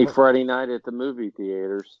like any Friday night at the movie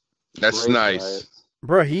theaters. That's Great nice. riots.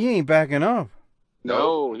 Bro, he ain't backing up.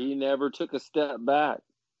 No, he never took a step back.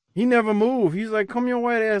 He never moved. He's like, come your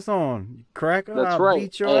white ass on. You cracker, That's I'll right.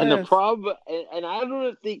 beat your and ass. The problem, and I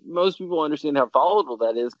don't think most people understand how volatile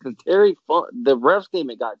that is, because the refs came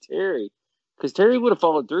and got Terry, because Terry would have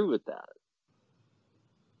followed through with that.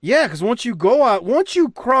 Yeah, because once you go out, once you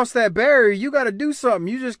cross that barrier, you got to do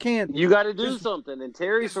something. You just can't. You got to do something, and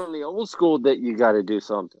Terry's from the old school that you got to do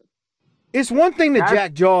something. It's one thing to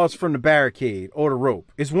jack jaws from the barricade or the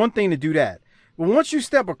rope. It's one thing to do that. But once you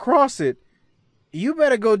step across it, you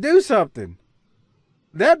better go do something.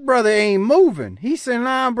 That brother ain't moving. He said,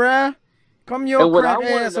 nah, bruh. Come your crack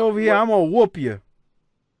ass over here. I'm going to whoop you.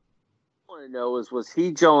 What I want to know is, was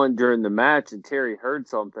he jawing during the match and Terry heard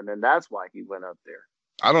something, and that's why he went up there?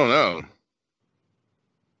 I don't know.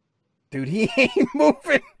 Dude, he ain't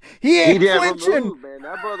moving. He ain't flinching. Moved, man.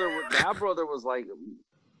 That brother was like,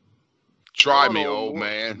 try me, old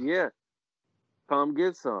man. Yeah. Come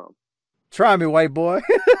get some. Try me, white boy.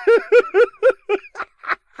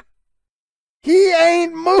 He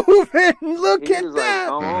ain't moving. Look at that.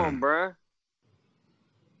 Come on, bruh.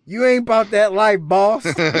 You ain't about that life, boss.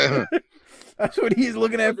 That's what he's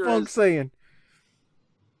looking at Funk saying.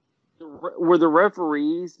 Were the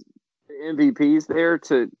referees, the MVPs there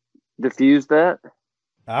to diffuse that?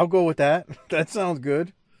 I'll go with that. That sounds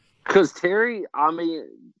good. Because Terry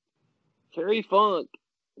Funk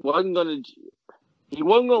wasn't going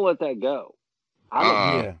to let that go.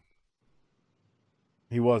 Yeah.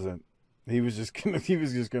 He wasn't. He was just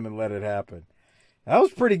gonna let it happen. That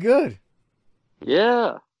was pretty good.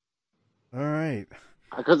 Yeah. All right.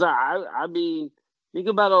 Because I mean, think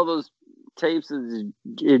about all those tapes in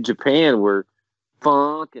Japan where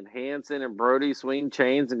Funk and Hansen and Brody swing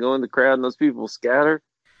chains and go in the crowd and those people scatter.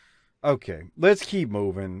 Okay, let's keep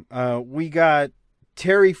moving. We got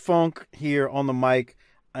Terry Funk here on the mic,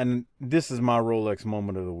 and this is my Rolex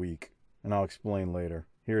moment of the week, and I'll explain later.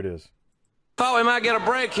 Here it is. Thought we might get a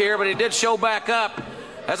break here, but he did show back up.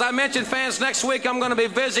 As I mentioned, fans, next week I'm going to be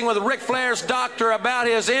visiting with Ric Flair's doctor about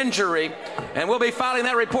his injury, and we'll be filing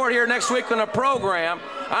that report here next week on the program.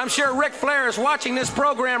 I'm sure Ric Flair is watching this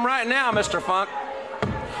program right now, Mr. Funk.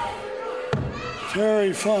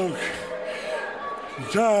 Terry Funk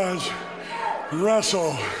does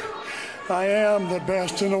wrestle. I am the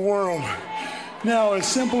best in the world. Now, as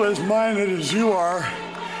simple as minded as you are,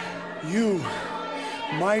 you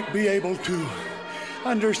might be able to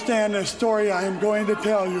understand the story I am going to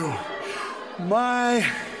tell you. My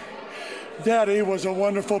daddy was a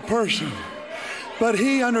wonderful person, but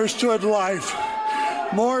he understood life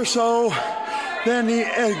more so than the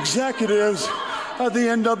executives of the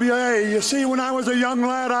NWA. You see, when I was a young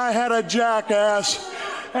lad, I had a jackass,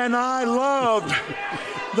 and I loved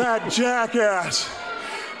that jackass.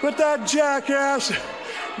 But that jackass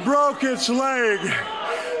broke its leg.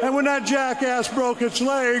 And when that jackass broke its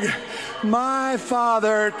leg, my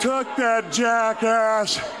father took that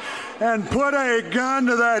jackass and put a gun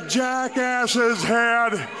to that jackass's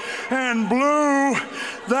head and blew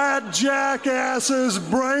that jackass's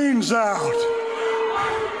brains out.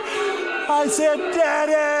 I said,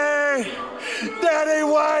 Daddy,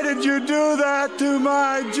 why did you do that to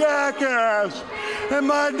my jackass? And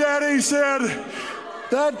my daddy said,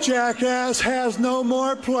 that jackass has no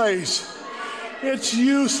more place. It's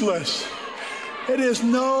useless. it is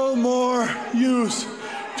no more use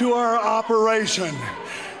to our operation.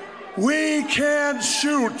 We can't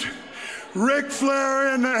shoot Ric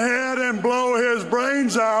Flair in the head and blow his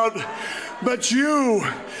brains out, but you,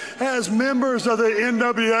 as members of the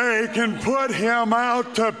NWA, can put him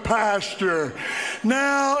out to pasture.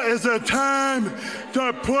 Now is the time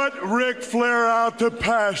to put Ric Flair out to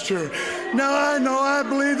pasture. Now I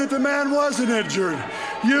believe that the man wasn't injured.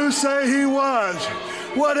 You say he was.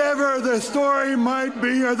 Whatever the story might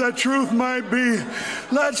be or the truth might be,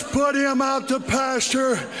 let's put him out to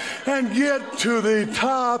pasture and get to the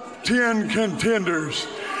top 10 contenders.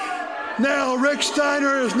 Now, Rick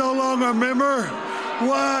Steiner is no longer a member.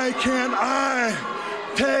 Why can't I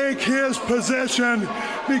take his position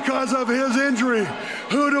because of his injury?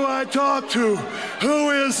 Who do I talk to? Who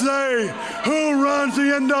is they? Who runs the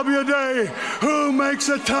NWA? Who makes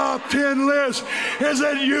a top 10 list? Is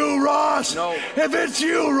it you, Ross? No. If it's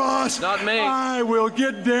you, Ross, not me. I will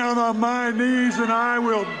get down on my knees and I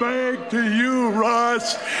will beg to you,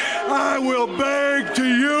 Ross. I will beg to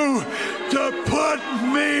you to put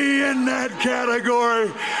me in that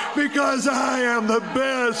category because I am the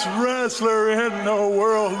best wrestler in the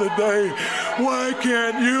world today. Why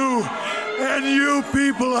can't you and you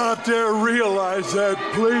people out there realize that,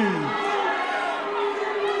 please?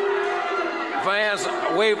 Fans,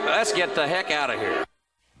 let's get the heck out of here.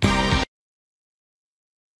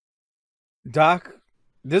 Doc,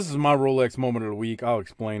 this is my Rolex moment of the week. I'll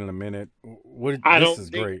explain in a minute. This is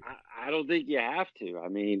great. I don't think you have to. I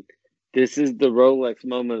mean, this is the Rolex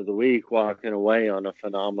moment of the week, walking away on a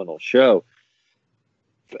phenomenal show.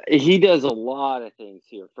 He does a lot of things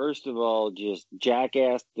here. First of all, just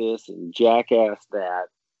jackass this and jackass that.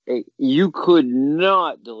 You could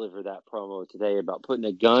not deliver that promo today about putting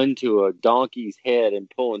a gun to a donkey's head and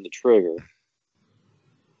pulling the trigger.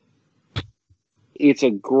 It's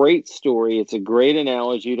a great story. It's a great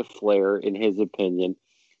analogy to Flair, in his opinion.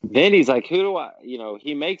 Then he's like,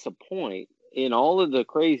 he makes a point. In all of the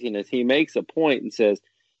craziness, he makes a point and says,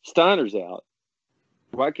 Steiner's out.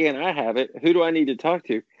 Why can't I have it? Who do I need to talk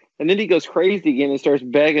to? And then he goes crazy again and starts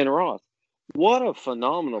begging Ross. What a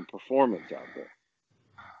phenomenal performance out there.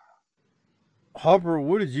 Harper,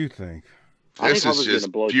 what did you think? This is just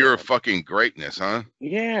pure fucking greatness, huh?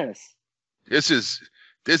 Yes. This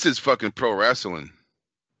is fucking pro wrestling.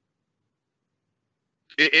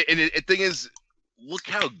 And the thing is, look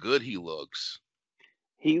how good he looks.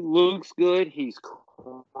 He looks good. He's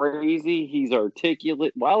crazy. He's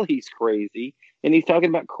articulate while he's crazy. And he's talking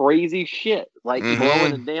about crazy shit, like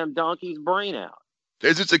blowing a damn donkey's brain out.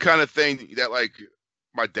 This is the kind of thing that, like,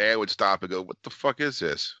 my dad would stop and go, what the fuck is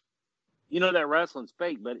this? You know, that wrestling's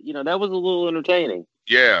fake, but, that was a little entertaining.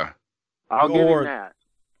 Yeah. I'll give him that.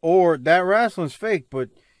 Or that wrestling's fake, but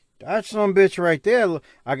that some bitch right there,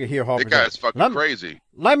 I could hear Harper. That guy's fucking crazy.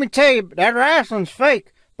 Let me tell you, that wrestling's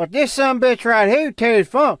fake, but this some bitch right here, Terry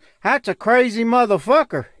Funk, that's a crazy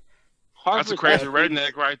motherfucker. That's a crazy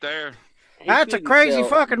redneck right there. That's a crazy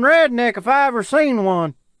fucking redneck if I ever seen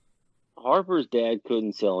one. Harper's dad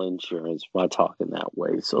couldn't sell insurance by talking that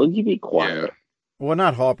way, so you be quiet. Yeah. Well,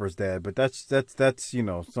 not Harper's dad, but that's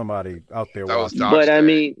somebody out there that watching. Was Doc's dad. I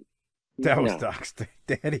mean, that was Doc's dad.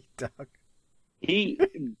 Daddy Doc. He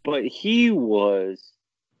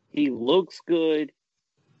looks good,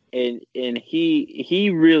 and he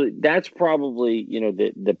really, that's probably,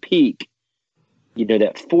 the peak,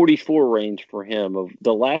 that 44 range for him of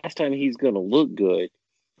the last time he's going to look good,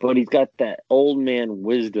 but he's got that old man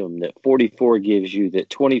wisdom that 44 gives you that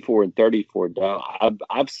 24 and 34 don't.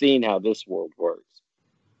 I've seen how this world works,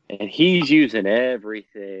 and he's using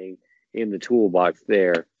everything in the toolbox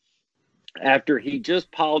there. After he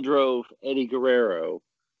just pile drove Eddie Guerrero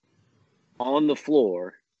on the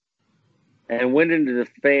floor and went into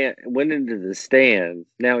the stands,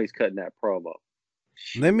 now he's cutting that promo.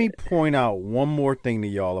 Let me point out one more thing to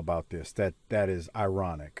y'all about this that is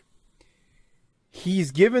ironic.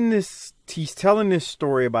 He's telling this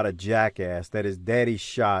story about a jackass that his daddy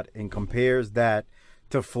shot and compares that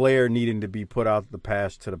to Flair needing to be put out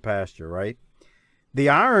to the pasture, right? The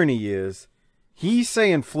irony is he's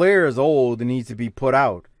saying Flair is old and needs to be put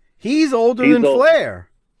out. He's older than Flair.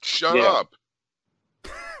 Shut up.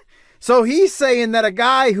 So he's saying that a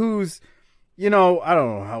guy who's, I don't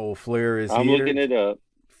know how old Flair is. I'm looking it up.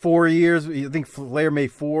 4 years. You think Flair maybe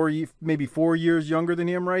 4 years younger than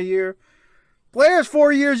him right here? Flair's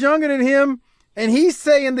 4 years younger than him, and he's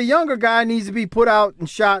saying the younger guy needs to be put out and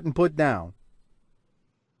shot and put down.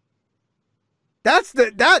 That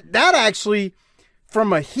actually,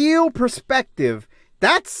 from a heel perspective,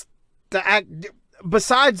 that's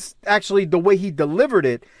besides actually the way he delivered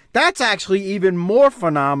it, That's actually even more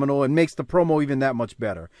phenomenal and makes the promo even that much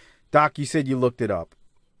better. Doc, you said you looked it up.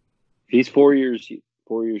 He's 4 years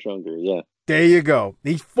younger. Yeah. There you go.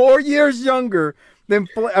 He's 4 years younger than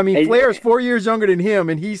Flair is 4 years younger than him,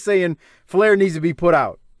 and he's saying Flair needs to be put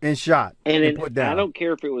out and shot and put down. I don't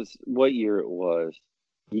care if it was what year it was.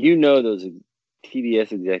 You know, those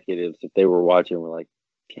TBS executives, if they were watching, were like,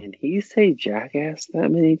 "Can he say jackass that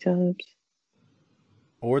many times?"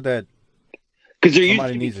 Or that because there used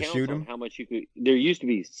somebody to be needs to shoot him. How much you could? There used to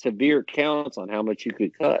be severe counts on how much you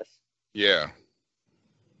could cuss. Yeah.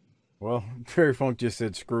 Well, Terry Funk just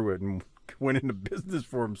said screw it and went into business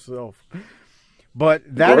for himself. But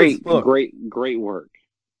that great work.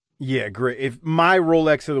 Yeah, great. If my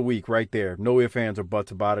Rolex of the week right there, no ifs, ands, or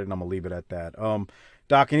buts about it, and I'm gonna leave it at that.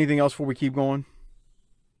 Doc, anything else before we keep going?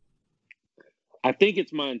 I think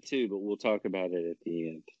it's mine too, but we'll talk about it at the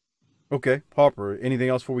end. Okay, Harper. Anything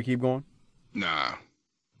else before we keep going? Nah.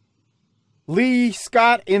 Lee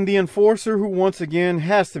Scott in the Enforcer, who once again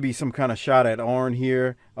has to be some kind of shot at Arn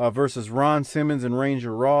here, versus Ron Simmons and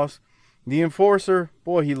Ranger Ross. The Enforcer,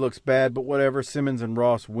 boy, he looks bad, but whatever. Simmons and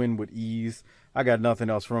Ross win with ease. I got nothing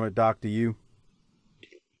else from it. Doc, to you?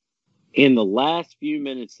 In the last few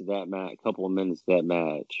minutes of that match, couple of minutes of that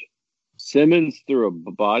match, Simmons threw a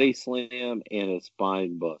body slam and a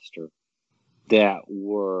spine buster that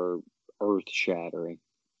were earth-shattering.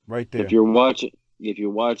 Right there. If you're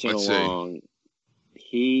watching along,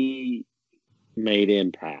 he made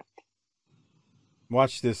impact.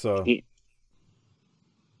 Watch this.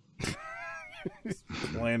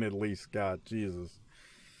 Planet Lee Scott, Jesus.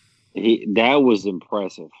 That was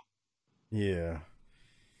impressive. Yeah.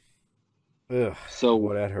 Ugh,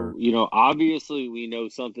 so that hurt. Obviously we know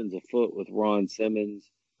something's afoot with Ron Simmons,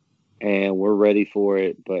 and we're ready for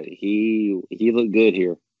it. But he looked good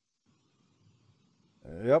here.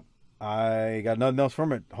 Yep. I got nothing else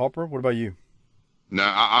from it. Harper, what about you? No,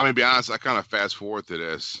 I'm gonna be honest. I kind of fast forward to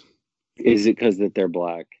this. Is it because that they're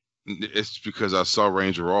black? It's because I saw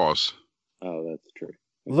Ranger Ross. Oh, that's true.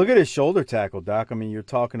 Look at his shoulder tackle, Doc. I mean, you're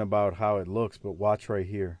talking about how it looks, but watch right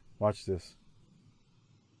here. Watch this.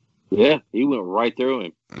 Yeah, he went right through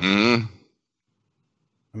him. Mm-hmm.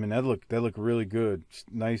 I mean, that looked really good.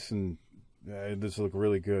 Nice and this looked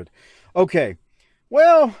really good. Okay.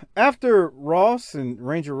 Well, after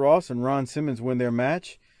Ranger Ross and Ron Simmons win their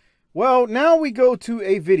match, well, now we go to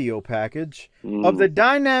a video package of the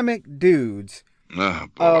Dynamic Dudes. Oh,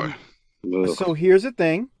 boy. So here's the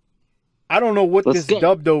thing. I don't know what this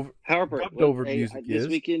dubbed over music is. This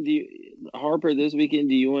weekend,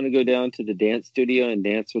 do you want to go down to the dance studio and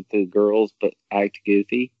dance with the girls but act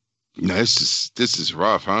goofy? No, this is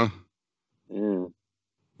rough, huh? Yeah.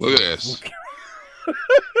 Look at this.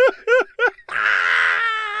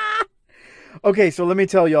 Okay, so let me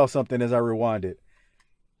tell y'all something as I rewind it.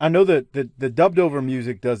 I know that the dubbed over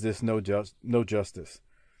music does this no justice.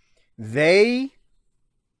 They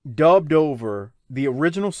dubbed over the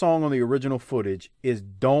original song on the original footage is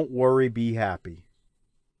 "Don't Worry, Be Happy."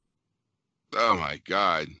 Oh my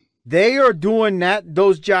God! They are doing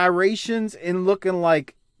those gyrations and looking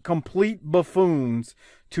like complete buffoons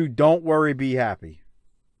to "Don't Worry, Be Happy."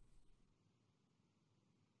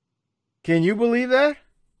 Can you believe that?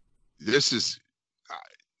 This is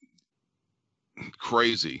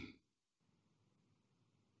crazy.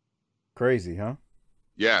 Crazy, huh?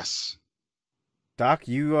 Yes. Doc,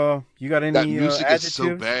 you got any that music adjectives? Is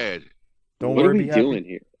so bad. Don't what worry, are we be happy. doing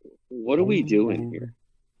here? What are we doing here?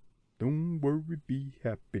 Don't worry, be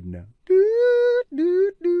happy now.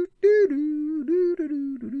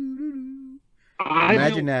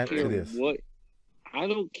 Imagine that to this. I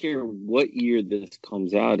don't care what year this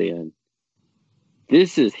comes out in.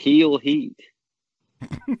 This is heel heat.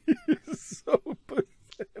 So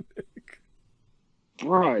pathetic.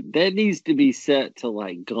 Right, that needs to be set to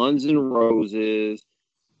like Guns N' Roses,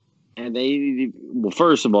 and they need to,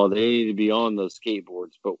 first of all, they need to be on those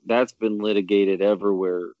skateboards, but that's been litigated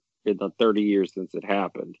everywhere in the 30 years since it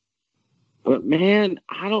happened. But man,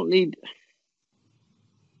 I don't need.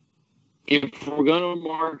 If we're gonna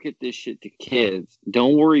market this shit to kids,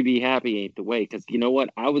 Don't Worry, Be Happy ain't the way. Because you know what?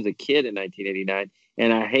 I was a kid in 1989,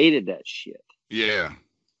 and I hated that shit. Yeah.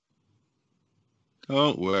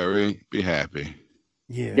 Don't worry, be happy.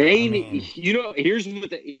 Yeah. Here's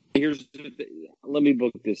let me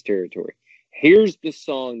book this territory. Here's the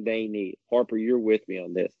song they need. Harper, you're with me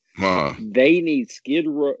on this. They need Skid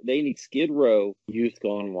Row. They need Skid Row. Youth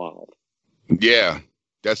Gone Wild. Yeah,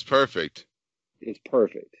 that's perfect. It's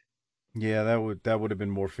perfect. Yeah, that would have been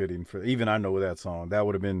more fitting for. Even I know that song. That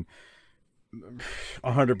would have been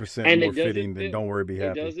 100% more fitting than "Don't Worry, Be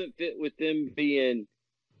Happy." It doesn't fit with them being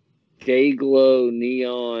day glow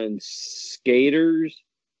neon skaters,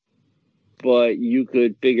 but you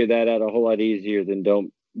could figure that out a whole lot easier than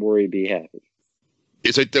don't worry, be happy.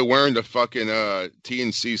 It's like they're wearing the fucking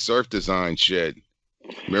TNC surf design shit.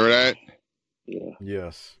 Remember that? Yeah.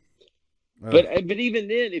 Yes. But even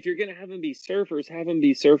then, if you're gonna have them be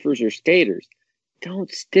surfers or skaters.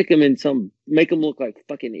 Don't stick them in make them look like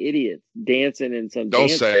fucking idiots dancing in some. Don't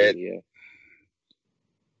dance say video. it.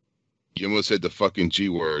 You almost said the fucking G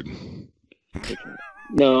word.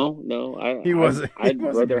 No, He wasn't. I'd he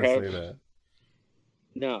wasn't rather gonna have. say that.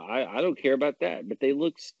 No, I don't care about that. But they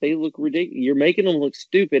look ridiculous. You're making them look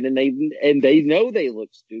stupid, and they know they look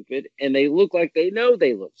stupid, and they look like they know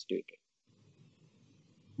they look stupid.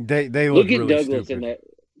 They look at really Douglas stupid. in that.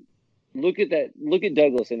 Look at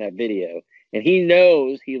Douglas in that video, and he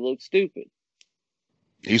knows he looks stupid.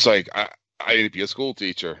 He's like, I need to be a school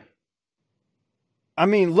teacher. I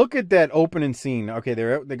mean, look at that opening scene. Okay,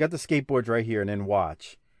 they got the skateboards right here, and then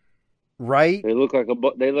watch. Right? They look like a.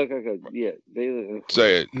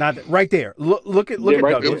 Say it. Not right there. Look at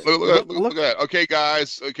right Douglas. Look at that. Okay,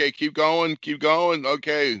 guys. Okay, keep going.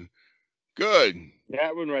 Okay, good.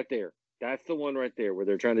 That one right there. That's the one right there where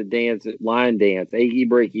they're trying to dance, line dance, achy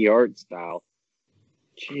breaky heart style.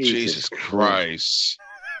 Jesus Christ.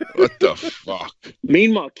 What the fuck?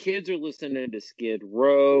 Meanwhile, kids are listening to Skid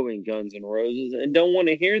Row and Guns N' Roses and don't want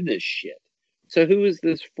to hear this shit. So who is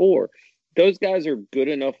this for? Those guys are good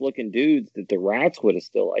enough looking dudes that the Rats would have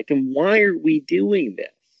still liked. And why are we doing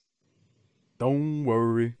this? Don't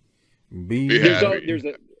worry. There's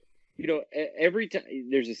a every time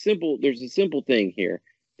there's a simple thing here.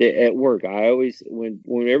 At work, I always when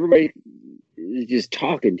everybody is just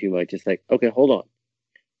talking too much, it's like, okay, hold on.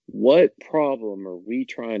 What problem are we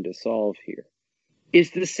trying to solve here? It's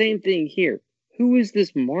the same thing here. Who is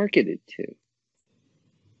this marketed to?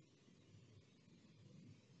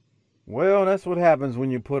 Well, that's what happens when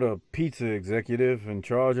you put a pizza executive in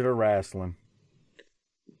charge of the wrestling.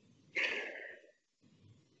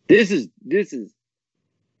 This is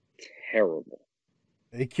terrible.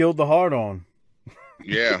 They killed the hard on.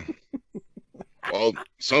 Yeah. Well,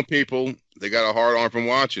 some people, they got a hard on from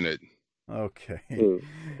watching it. Okay.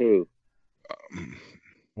 Who?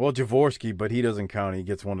 Well, Jaworski, but he doesn't count. He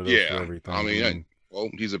gets one of those for everything. I mean,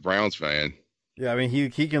 he's a Browns fan. Yeah, I mean, he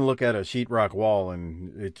can look at a sheetrock wall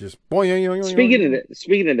and it just... Speaking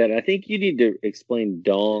of that, I think you need to explain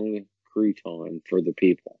Dong Crouton for the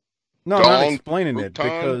people. No, I'm not explaining it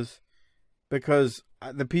because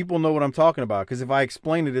the people know what I'm talking about. Because if I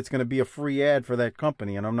explain it, it's going to be a free ad for that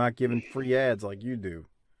company, and I'm not giving free ads like you do.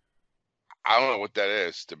 I don't know what that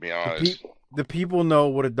is, to be honest. The people know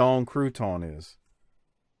what a Dong Crouton is.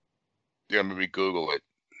 Yeah, maybe Google it.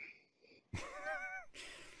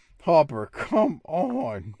 Harper, come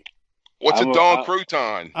on. What's a Dong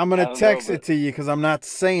Crouton? I'm going to text it to you because I'm not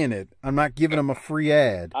saying it. I'm not giving them a free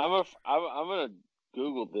ad. I'm going to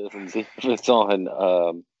Google this and see if it's on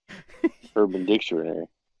Urban Dictionary.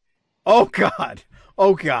 Oh, God.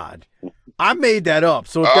 I made that up.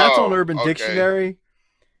 So if that's on Urban Dictionary,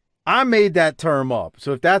 I made that term up.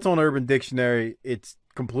 So if that's on Urban Dictionary, it's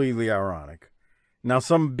completely ironic. Now,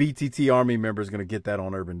 some BTT Army member is going to get that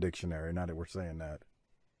on Urban Dictionary, now that we're saying that.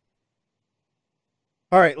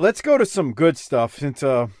 All right, let's go to some good stuff since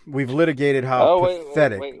we've litigated how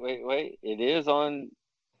pathetic. Wait. It is on...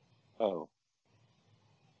 Oh.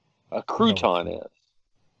 A crouton is.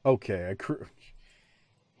 Okay,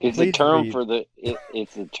 It's a term for the...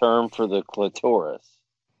 it's a term for the clitoris.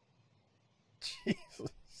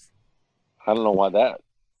 Jesus. I don't know why that...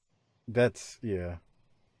 That's... Yeah.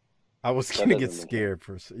 I was going to get scared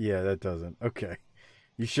for... Yeah, that doesn't. Okay.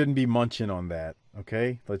 You shouldn't be munching on that,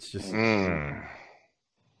 okay? Let's just...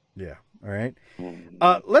 Yeah, all right.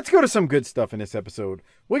 Let's go to some good stuff in this episode.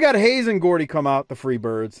 We got Hayes and Gordy come out, the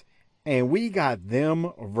Freebirds, and we got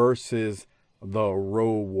them versus the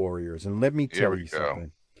Road Warriors. And let me tell you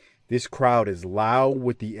something. This crowd is loud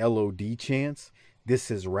with the LOD chants.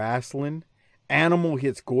 This is wrestling. Animal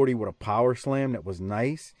hits Gordy with a power slam that was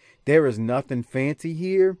nice. There is nothing fancy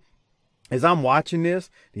here. As I'm watching this,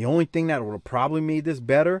 the only thing that would have probably made this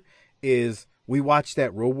better is we watched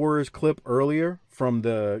that Road Warriors clip earlier from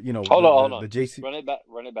the, Hold on. The JC. Run it back.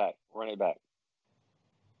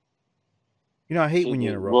 I hate when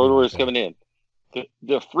you interrupt. Road Warriors coming in.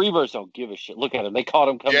 The Freebirds don't give a shit. Look at them. They caught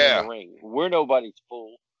them coming in the ring. We're nobody's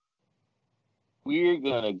fool. We're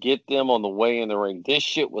going to get them on the way in the ring. This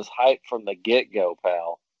shit was hyped from the get-go,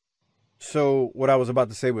 pal. So what I was about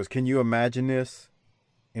to say was, can you imagine this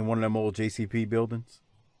in one of them old JCP buildings?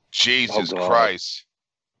 Jesus Christ.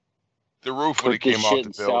 The roof would have came off the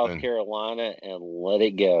building. South Carolina and let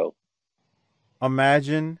it go.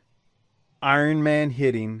 Imagine Iron Man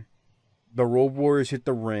hitting, the Road Warriors hit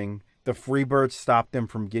the ring, the Freebirds stopped them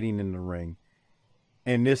from getting in the ring.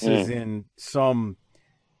 And this is in some,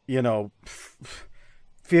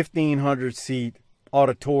 1,500 seat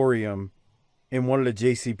auditorium in one of the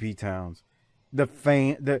JCP towns.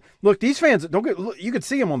 Look, these fans you could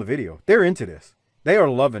see them on the video. They're into this. They are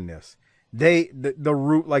loving this. The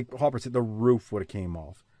roof, like Harper said, the roof would have came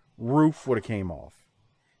off.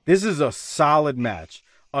 This is a solid match.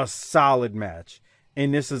 And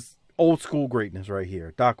this is old school greatness right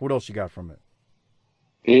here. Doc, what else you got from it?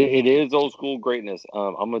 It is old school greatness.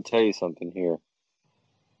 I'm going to tell you something here.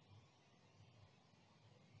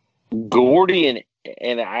 Gordy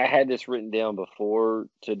and I had this written down before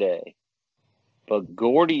today, but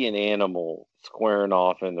Gordy and Animal squaring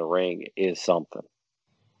off in the ring is something.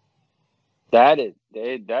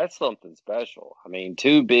 That's something special. I mean,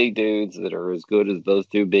 two big dudes that are as good as those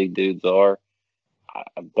two big dudes are.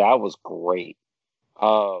 That was great.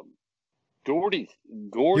 Gordy.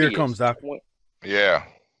 Here comes Doc. Yeah.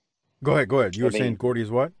 Go ahead. You were saying Gordy is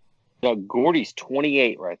what? No, Gordy's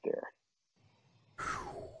 28 right there.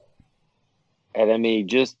 And I mean,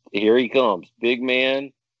 just here he comes. Big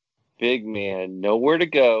man, nowhere to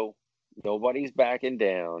go. Nobody's backing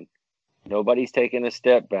down. Nobody's taking a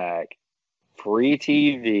step back. Free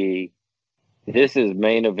TV. This is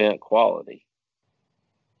main event quality.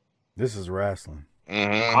 This is wrestling.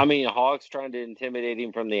 Mm-hmm. I mean, Hawk's trying to intimidate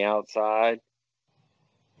him from the outside.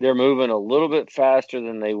 They're moving a little bit faster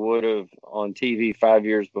than they would have on TV 5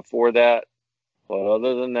 years before that. But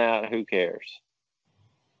other than that, who cares?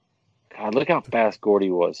 God, look how fast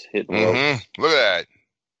Gordy was hitting ropes. Look at that.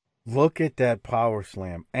 Look at that power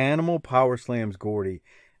slam. Animal power slams Gordy,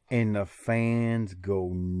 and the fans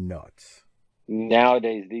go nuts.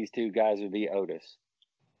 Nowadays, these two guys would be Otis.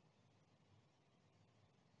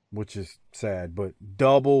 Which is sad, but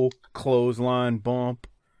double clothesline bump.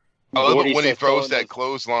 I love it when he throws that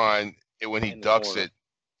clothesline and when he ducks it.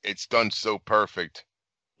 It's done so perfect.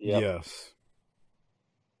 Yep. Yes.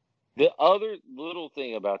 The other little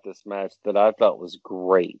thing about this match that I thought was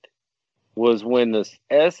great was when the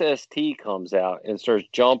SST comes out and starts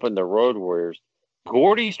jumping the Road Warriors.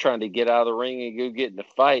 Gordy's trying to get out of the ring and go get in the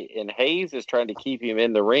fight, and Hayes is trying to keep him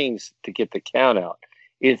in the rings to get the count out.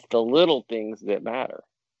 It's the little things that matter.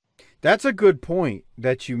 That's a good point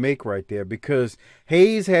that you make right there, because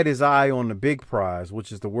Hayes had his eye on the big prize,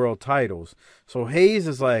 which is the world titles. So Hayes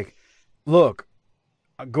is like, look,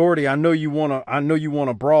 Gordy, I know you want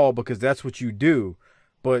to brawl because that's what you do,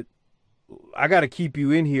 but I got to keep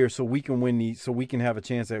you in here so we can win these, so we can have a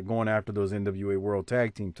chance at going after those NWA World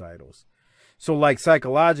Tag Team titles. So like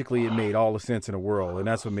psychologically, it made all the sense in the world, and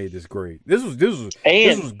that's what made this great. This was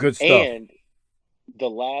good stuff. And the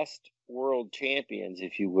last world champions,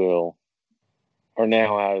 if you will, are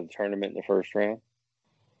now out of the tournament in the first round.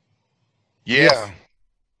 Yeah.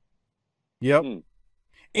 Yep.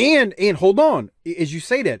 And hold on, as you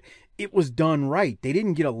say that, it was done right. They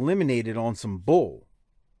didn't get eliminated on some bull.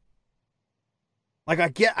 Like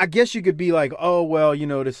I guess you could be like, oh well,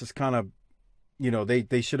 this is kind of,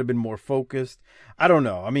 they should have been more focused. I don't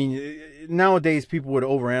know. I mean, nowadays people would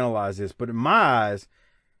overanalyze this, but in my eyes,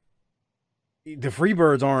 the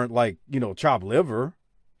Freebirds aren't like, chopped liver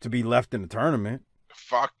to be left in the tournament.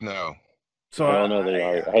 Fuck no. So no, they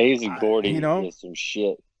are. Hayes and Gordy is some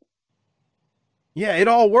shit. Yeah, it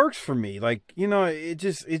all works for me. Like, it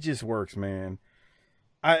just works, man.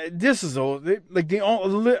 This is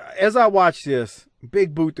as I watch this,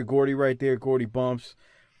 big boot to Gordy right there. Gordy bumps.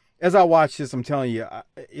 As I watch this, I'm telling you,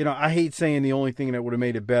 I hate saying the only thing that would have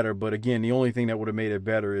made it better, but again, the only thing that would have made it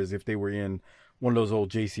better is if they were in one of those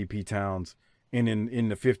old JCP towns and in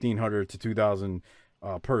the 1,500 to 2,000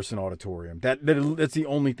 person auditorium. That's the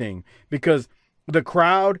only thing, because the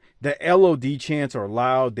crowd, the LOD chants are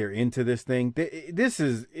loud. They're into this thing.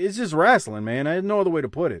 It's just wrestling, man. I have no other way to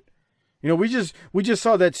put it. We just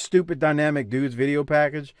saw that stupid Dynamic Dudes video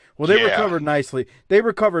package. Well, they recovered nicely. They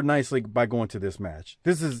recovered nicely by going to this match.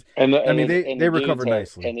 This is, they recovered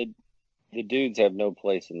nicely. And the dudes have no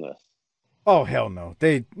place in this. Oh hell no,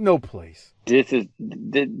 no place. This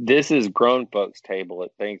is grown folks' table at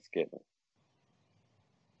Thanksgiving.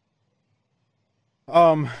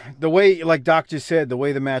 The way, like Doc just said, the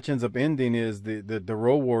way the match ends up ending is the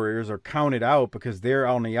Road Warriors are counted out because they're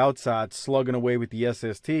on the outside slugging away with the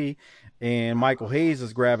SST, and Michael Hayes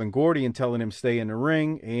is grabbing Gordy and telling him stay in the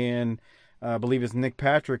ring, and I believe it's Nick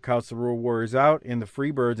Patrick counts the Road Warriors out, and the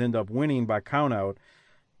Freebirds end up winning by count out.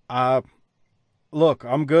 Look,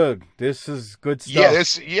 I'm good. This is good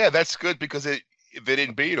stuff. Yeah, that's good because they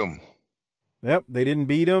didn't beat them. Yep, they didn't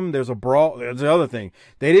beat him. There's a brawl. There's the other thing.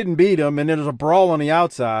 They didn't beat him, and there's a brawl on the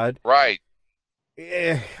outside. Right.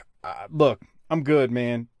 Look, I'm good,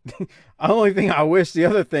 man. The only thing I wish they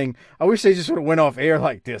just would have went off air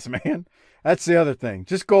like this, man. That's the other thing.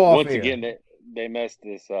 Just go off Once air. again, they messed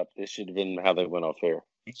this up. This should have been how they went off air.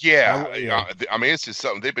 Yeah. I mean, it's just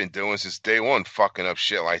something they've been doing since day one, fucking up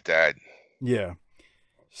shit like that. Yeah.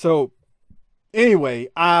 So, anyway,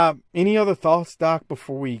 any other thoughts, Doc,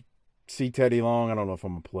 before we see Teddy Long? I don't know if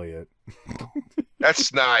I'm going to play it.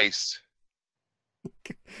 That's nice.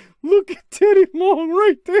 Look at Teddy Long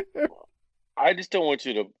right there. I just don't want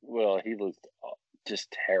you to. Well, he looks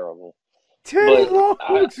just terrible. Teddy Long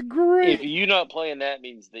looks great. If you not playing that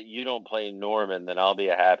means that you don't play Norman, then I'll be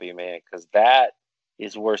a happy man, because that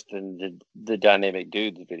is worse than the Dynamic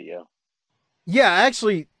Dudes video. Yeah,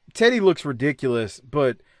 actually, Teddy looks ridiculous,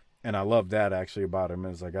 and I love that actually about him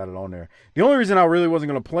as I got it on there. The only reason I really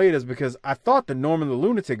wasn't going to play it is because I thought the Norman the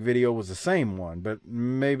Lunatic video was the same one, but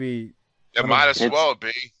maybe it might as well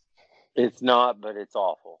be. It's not, but it's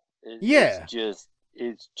awful. Yeah.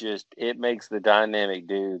 It's just, it makes the Dynamic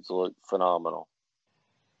Dudes look phenomenal.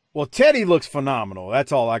 Well, Teddy looks phenomenal.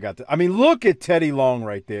 That's all I got to. I mean, look at Teddy Long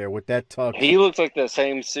right there with that tux. He looks like the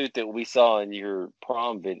same suit that we saw in your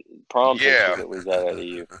prom picture that we got out of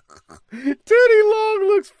you. Teddy Long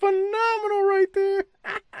looks phenomenal right there.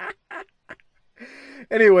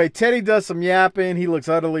 Anyway, Teddy does some yapping. He looks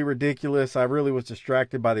utterly ridiculous. I really was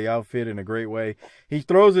distracted by the outfit in a great way. He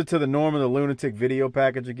throws it to the Norman the Lunatic video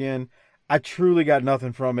package again. I truly got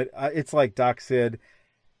nothing from it. It's like Doc said.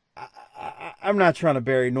 I'm not trying to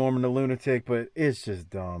bury Norman the Lunatic, but it's just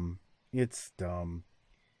dumb. It's dumb.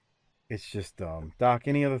 It's just dumb. Doc,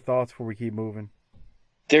 any other thoughts before we keep moving?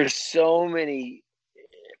 There's so many.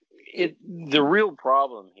 The real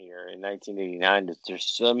problem here in 1989 is there's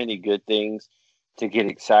so many good things to get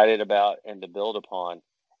excited about and to build upon,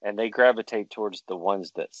 and they gravitate towards the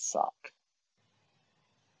ones that suck.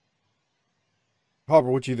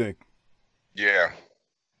 Harper, what you think? Yeah,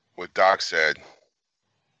 what Doc said.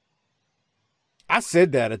 I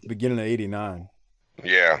said that at the beginning of '89.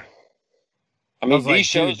 Yeah. I mean, these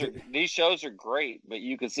shows are great, but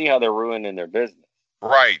you can see how they're ruining their business.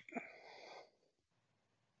 Right.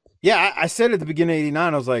 Yeah, I said at the beginning of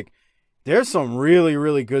 '89, I was like, there's some really,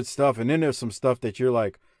 really good stuff, and then there's some stuff that you're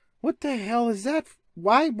like, what the hell is that?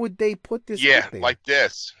 Why would they put this out there? Like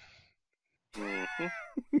this. Mm-hmm.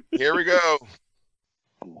 Here we go.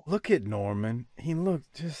 Look at Norman. He looks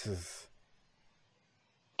just as...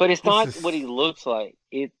 But it's not what he looks like.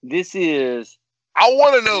 This is... I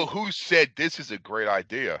want to know who said this is a great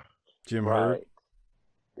idea. Jim Hurd.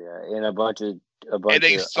 Yeah, and a bunch of and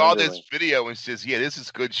they saw this video and says, yeah, this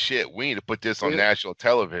is good shit. We need to put this on national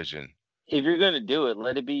television. If you're going to do it,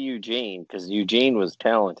 let it be Eugene, because Eugene was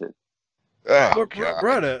talented. Oh, God.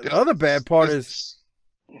 Brother, the other bad part is...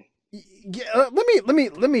 Yeah,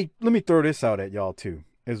 let me throw this out at y'all, too,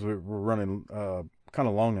 as we're running kind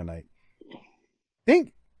of long tonight.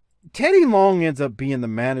 Think Teddy Long ends up being the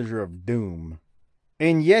manager of Doom,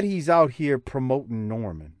 and yet he's out here promoting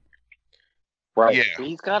Norman. Right. Yeah.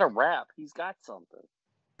 He's got a rap. He's got something.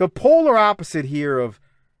 The polar opposite here of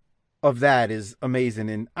that is amazing.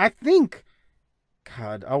 And I think,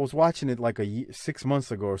 God, I was watching it like 6 months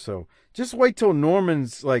ago or so. Just wait till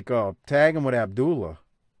Norman's like tagging with Abdullah.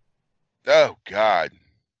 Oh, God.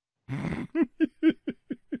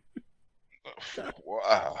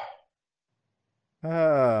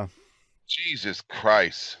 Wow. Jesus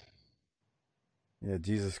Christ. Yeah,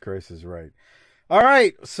 Jesus Christ is right. All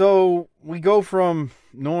right, so we go from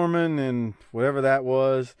Norman and whatever that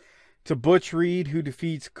was to Butch Reed, who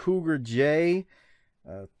defeats Cougar J.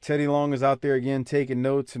 Teddy Long is out there again taking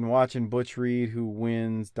notes and watching Butch Reed, who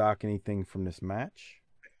wins. Doc, anything from this match?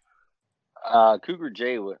 Cougar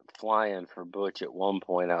J went flying for Butch at one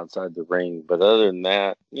point outside the ring, but other than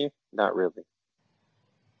that, not really.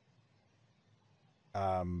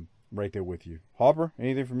 Right there with you. Harper,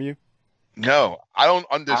 anything from you? No, I don't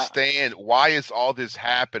understand why is all this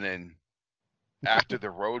happening after the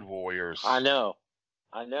Road Warriors. I know.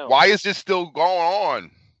 Why is this still going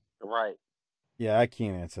on? Right. Yeah, I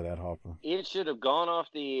can't answer that, Harper. It should have gone off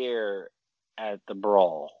the air at the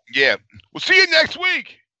Brawl. Yeah. We'll see you next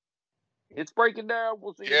week. It's breaking down.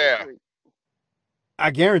 We'll see you next week.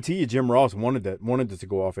 I guarantee you Jim Ross wanted it to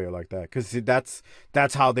go off air like that, because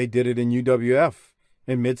that's how they did it in UWF.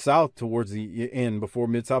 In Mid-South towards the end before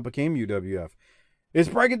Mid-South became UWF. It's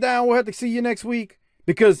breaking down. We'll have to see you next week.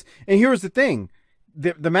 Because, and here's the thing,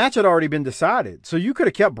 the match had already been decided. So you could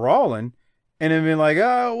have kept brawling and then been like,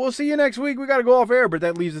 oh, we'll see you next week. We got to go off air. But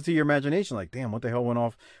that leaves it to your imagination. Like, damn, what the hell went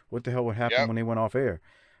off? What the hell would happen when they went off air?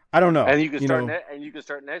 I don't know. And you can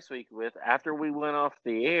start next week with, after we went off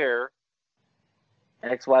the air,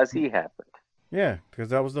 XYZ happened. Yeah, because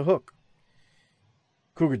that was the hook.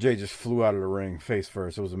 Cougar J just flew out of the ring face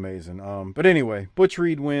first. It was amazing. But anyway, Butch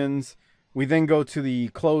Reed wins. We then go to the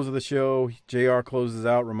close of the show. JR closes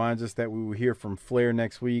out, reminds us that we will hear from Flair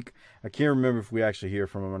next week. I can't remember if we actually hear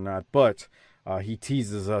from him or not, but he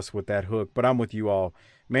teases us with that hook. But I'm with you all.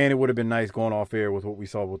 Man, it would have been nice going off air with what we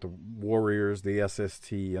saw with the Warriors, the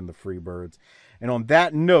SST, and the Freebirds. And on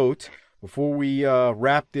that note, before we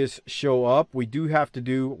wrap this show up, we do have to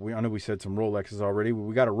do, I know we said some Rolexes already, but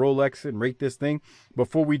we got to Rolex and rate this thing.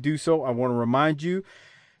 Before we do so, I want to remind you,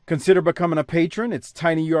 consider becoming a patron. It's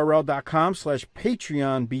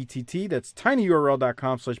tinyurl.com/PatreonBTT. That's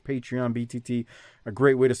tinyurl.com/PatreonBTT. A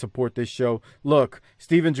great way to support this show. Look,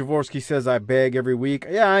 Steven Jaworski says I beg every week.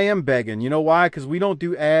 Yeah, I am begging. You know why? Because we don't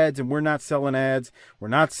do ads and we're not selling ads. We're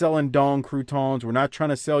not selling dong croutons. We're not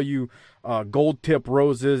trying to sell you gold tip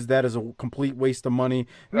roses. That is a complete waste of money.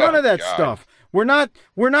 None of that stuff. We're not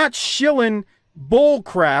shilling bull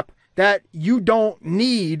crap that you don't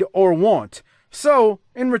need or want. So,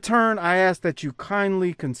 in return, I ask that you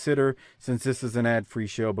kindly consider, since this is an ad-free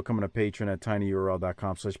show, becoming a patron at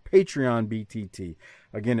tinyurl.com/PatreonBTT.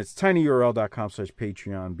 Again, it's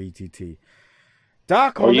tinyurl.com/PatreonBTT.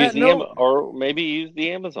 Doc, on that note, or maybe use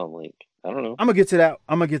the Amazon link. I don't know. I'm gonna get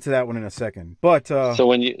to that one in a second. But so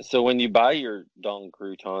when you buy your Dong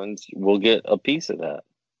croutons, we'll get a piece of that.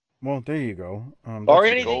 Well, there you go. Or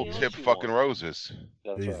any gold tip fucking roses.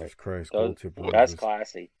 That's Jesus right. Christ, gold tip roses. That's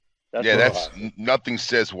classy. That's nothing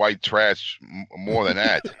says white trash more than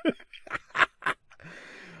that.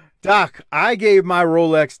 Doc, I gave my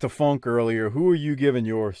Rolex to Funk earlier. Who are you giving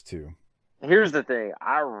yours to? Here's the thing.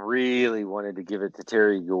 I really wanted to give it to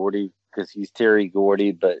Terry Gordy because he's Terry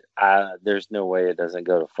Gordy, but there's no way it doesn't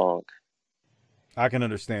go to Funk. I can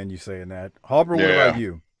understand you saying that. Harper, what about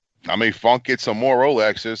you? I mean, Funk gets some more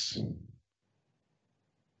Rolexes.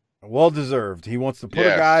 Well deserved. He wants to put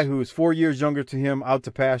a guy who is 4 years younger to him out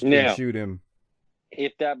to pasture and shoot him.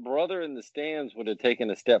 If that brother in the stands would have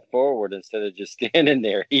taken a step forward instead of just standing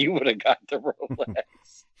there, he would have got the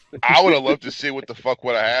Rolex. I would have loved to see what the fuck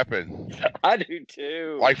would have happened. I do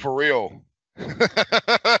too. Like for real. They'd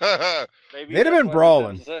have been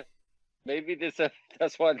brawling. Maybe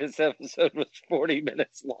that's why this episode was 40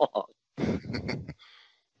 minutes long.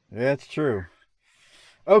 That's true.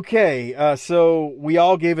 Okay, so we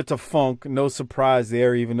all gave it to Funk. No surprise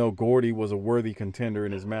there, even though Gordy was a worthy contender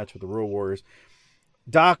in his match with the Road Warriors.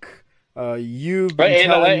 Doc, you've been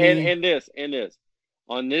telling me... And this.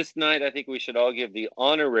 On this night, I think we should all give the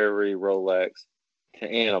honorary Rolex to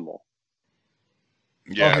Animal.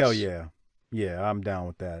 Yes. Oh, hell yeah. Yeah, I'm down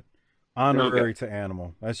with that. Honorary to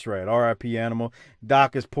Animal. That's right. R.I.P. Animal.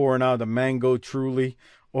 Doc is pouring out the Mango Truly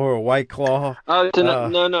or a White Claw. No.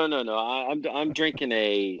 I'm drinking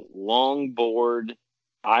a Longboard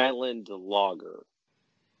Island Lager.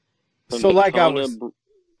 So like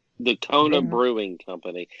the Kona Brewing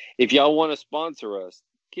Company. If y'all want to sponsor us,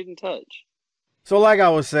 get in touch. So like I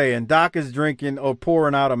was saying, Doc is drinking or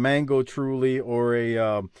pouring out a Mango Truly or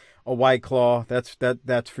a White Claw. That's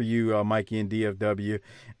for you, Mikey and DFW.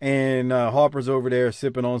 And Harper's over there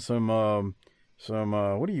sipping on some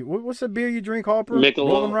what's the beer you drink, Harper? Michelob,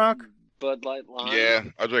 Rolling Rock? Bud Light Lime. Yeah,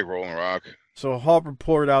 I drink Rolling Rock. So Harper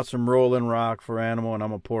poured out some Rolling Rock for Animal, and I'm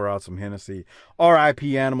going to pour out some Hennessy.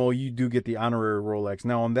 R.I.P. Animal, you do get the honorary Rolex.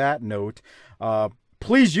 Now, on that note,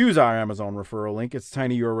 please use our Amazon referral link. It's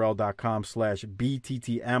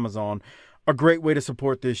tinyurl.com/BTT Amazon. A great way to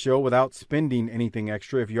support this show without spending anything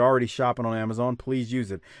extra. If you're already shopping on Amazon, please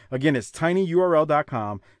use it. Again, it's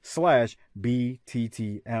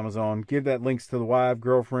tinyurl.com/BTT Amazon. Give that links to the wife,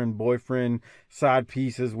 girlfriend, boyfriend, side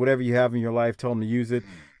pieces, whatever you have in your life. Tell them to use it.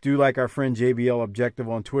 Do like our friend JBL Objective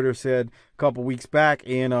on Twitter said a couple weeks back,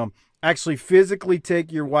 and actually physically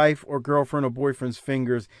take your wife or girlfriend or boyfriend's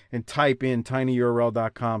fingers and type in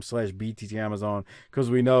tinyurl.com/BTT Amazon, because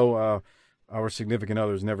we know our significant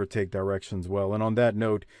others never take directions well. And on that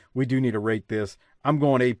note, we do need to rate this. I'm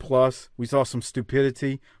going A+. We saw some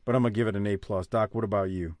stupidity, but I'm going to give it an A+. Doc, what about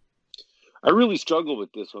you? I really struggle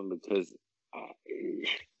with this one because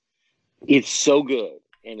it's so good,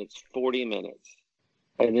 and it's 40 minutes.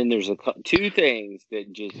 And then there's two things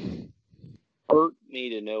that just hurt me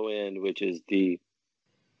to no end, which is the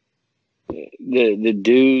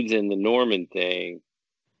dudes and the Norman thing.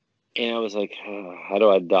 And I was like, how do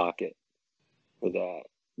I dock it for that?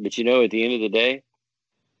 But at the end of the day,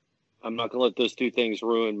 I'm not gonna let those two things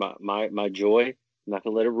ruin my joy. I'm not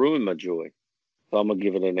gonna let it ruin my joy. So I'm gonna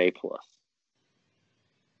give it an A+. All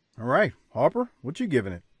right, Harper, what you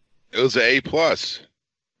giving it? It was an A+.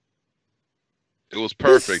 It was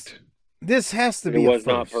perfect. This has to be. It was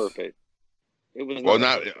not perfect. It was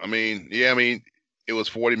it was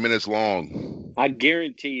 40 minutes long. I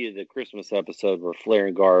guarantee you the Christmas episode where Flair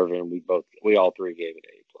and Garvin, we all three gave it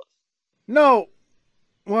A+. No.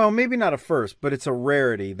 Well, maybe not a first, but it's a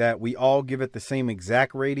rarity that we all give it the same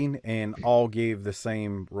exact rating and all gave the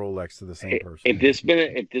same Rolex to the same person.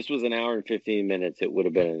 If this was an hour and 15 minutes, it would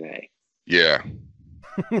have been an A. Yeah.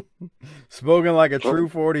 Spoken like a true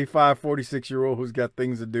 45, 46-year-old who's got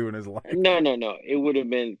things to do in his life. No. It would have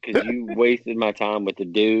been because you wasted my time with the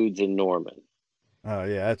dudes and Norman. Oh,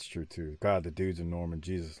 yeah, that's true, too. God, the dudes and Norman.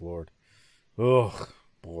 Jesus, Lord. Oh,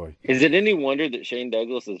 boy. Is it any wonder that Shane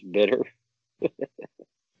Douglas is bitter?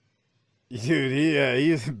 Dude,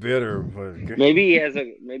 he's bitter. But maybe he has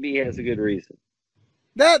a good reason.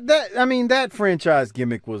 That franchise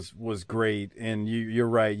gimmick was great, and you're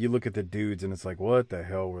right. You look at the dudes, and it's like, what the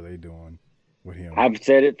hell were they doing with him? I've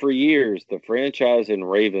said it for years. The franchise and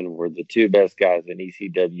Raven were the two best guys in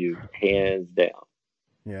ECW, hands down.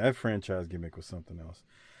 Yeah, that franchise gimmick was something else.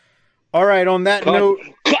 All right, on that note,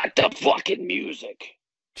 cut the fucking music.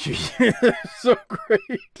 So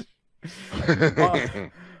great.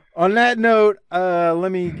 On that note,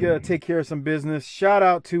 let me take care of some business. Shout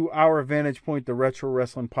out to Our Vantage Point, the Retro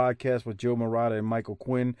Wrestling Podcast with Joe Murata and Michael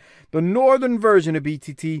Quinn. The northern version of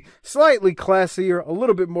BTT, slightly classier, a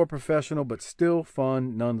little bit more professional, but still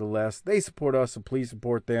fun nonetheless. They support us, so please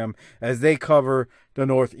support them as they cover the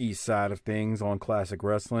northeast side of things on classic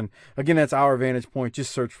wrestling. Again, that's Our Vantage Point.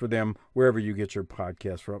 Just search for them wherever you get your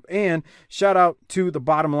podcast from. And shout out to the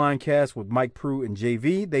Bottom Line Cast with Mike Prue and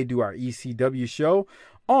JV. They do our ECW show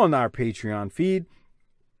on our Patreon feed.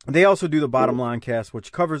 They also do the Bottom Line Cast,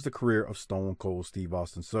 which covers the career of Stone Cold Steve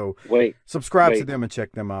Austin. So subscribe to them and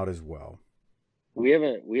check them out as well. We have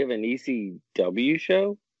an ECW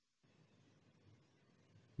show?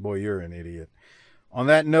 Boy, you're an idiot. On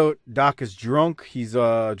that note, Doc is drunk. He's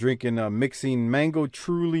mixing Mango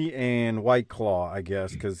Truly and White Claw, I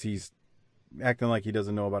guess, because he's acting like he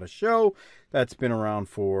doesn't know about a show that's been around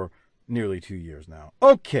for nearly 2 years now.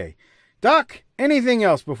 Okay. Doc, anything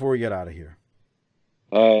else before we get out of here?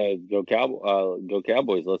 Go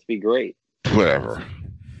Cowboys. Let's be great. Whatever.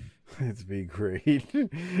 Let's be great.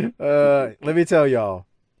 Let me tell y'all,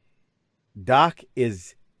 Doc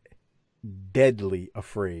is deadly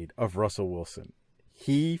afraid of Russell Wilson.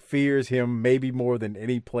 He fears him maybe more than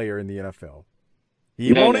any player in the NFL.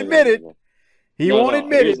 He won't admit it. He won't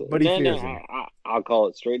admit it, but he fears him. I'll call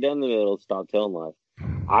it straight down the middle. Stop telling lies.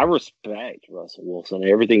 I respect Russell Wilson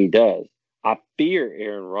and everything he does. I fear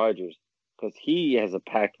Aaron Rodgers because he has a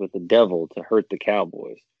pact with the devil to hurt the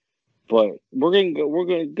Cowboys. But we're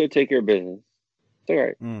gonna go take care of business. It's all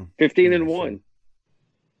right. 15-1.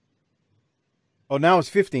 Oh, now it's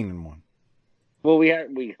 15-1. Well, we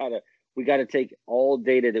gotta take all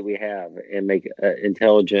data that we have and make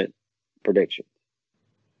intelligent predictions.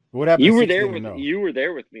 What happened? You were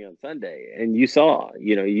there with me on Sunday, and you saw.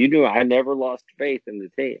 You knew I never lost faith in the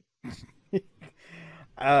team.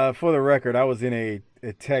 For the record, I was in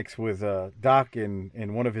a text with Doc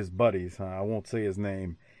and one of his buddies. I won't say his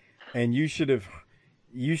name, and you should have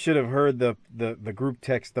heard the group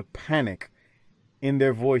text, the panic in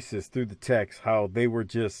their voices through the text. How they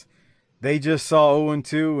just saw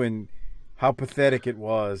 0-2 and how pathetic it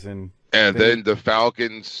was, and then the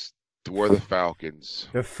Falcons were the Falcons.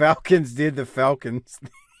 The Falcons did the Falcons.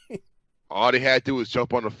 All they had to do was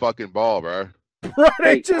jump on the fucking ball, bro. Bro,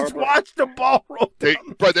 they just watched the ball roll down.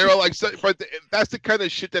 They were like, that's the kind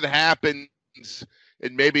of shit that happens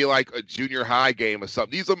in maybe like a junior high game or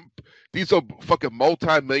something. These are fucking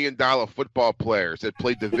multi-million-dollar football players that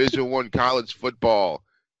play Division I college football,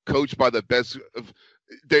 coached by the best.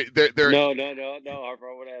 They're No, Harper,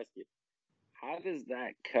 I want to ask you. How does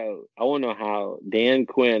that coach? I want to know how Dan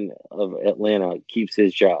Quinn of Atlanta keeps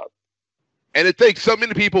his job. And it takes so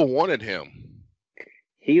many people wanted him.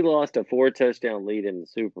 He lost a 4-touchdown lead in the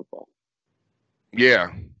Super Bowl.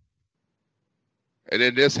 Yeah. And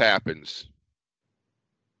then this happens.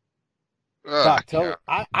 Doc,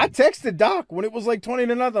 I texted Doc when it was like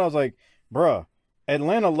 20-0. I was like, bruh,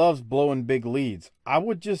 Atlanta loves blowing big leads. I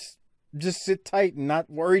would just sit tight and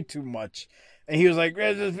not worry too much. And he was like,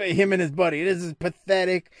 him and his buddy, this is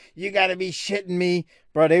pathetic. You got to be shitting me.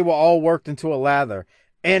 Bro, they were all worked into a lather.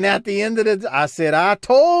 And at the end of I said, I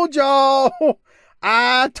told y'all.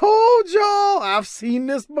 I've seen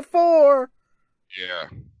this before. Yeah.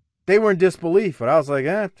 They were in disbelief, but I was like,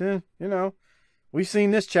 we've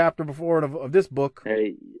seen this chapter before of this book.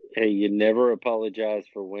 Hey, you never apologize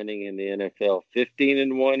for winning in the NFL.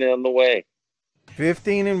 15-1 on the way.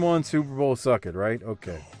 15-1 Super Bowl, suck it, right?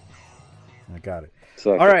 Okay. I got it.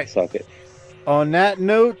 Suck All right. Suck it. On that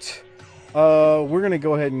note, We're gonna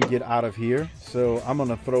go ahead and get out of here. So I'm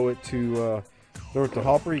gonna throw it to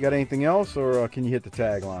Harper. You got anything else, or can you hit the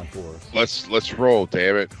tagline for us? Let's roll,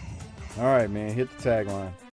 damn it. All right, man. Hit the tagline.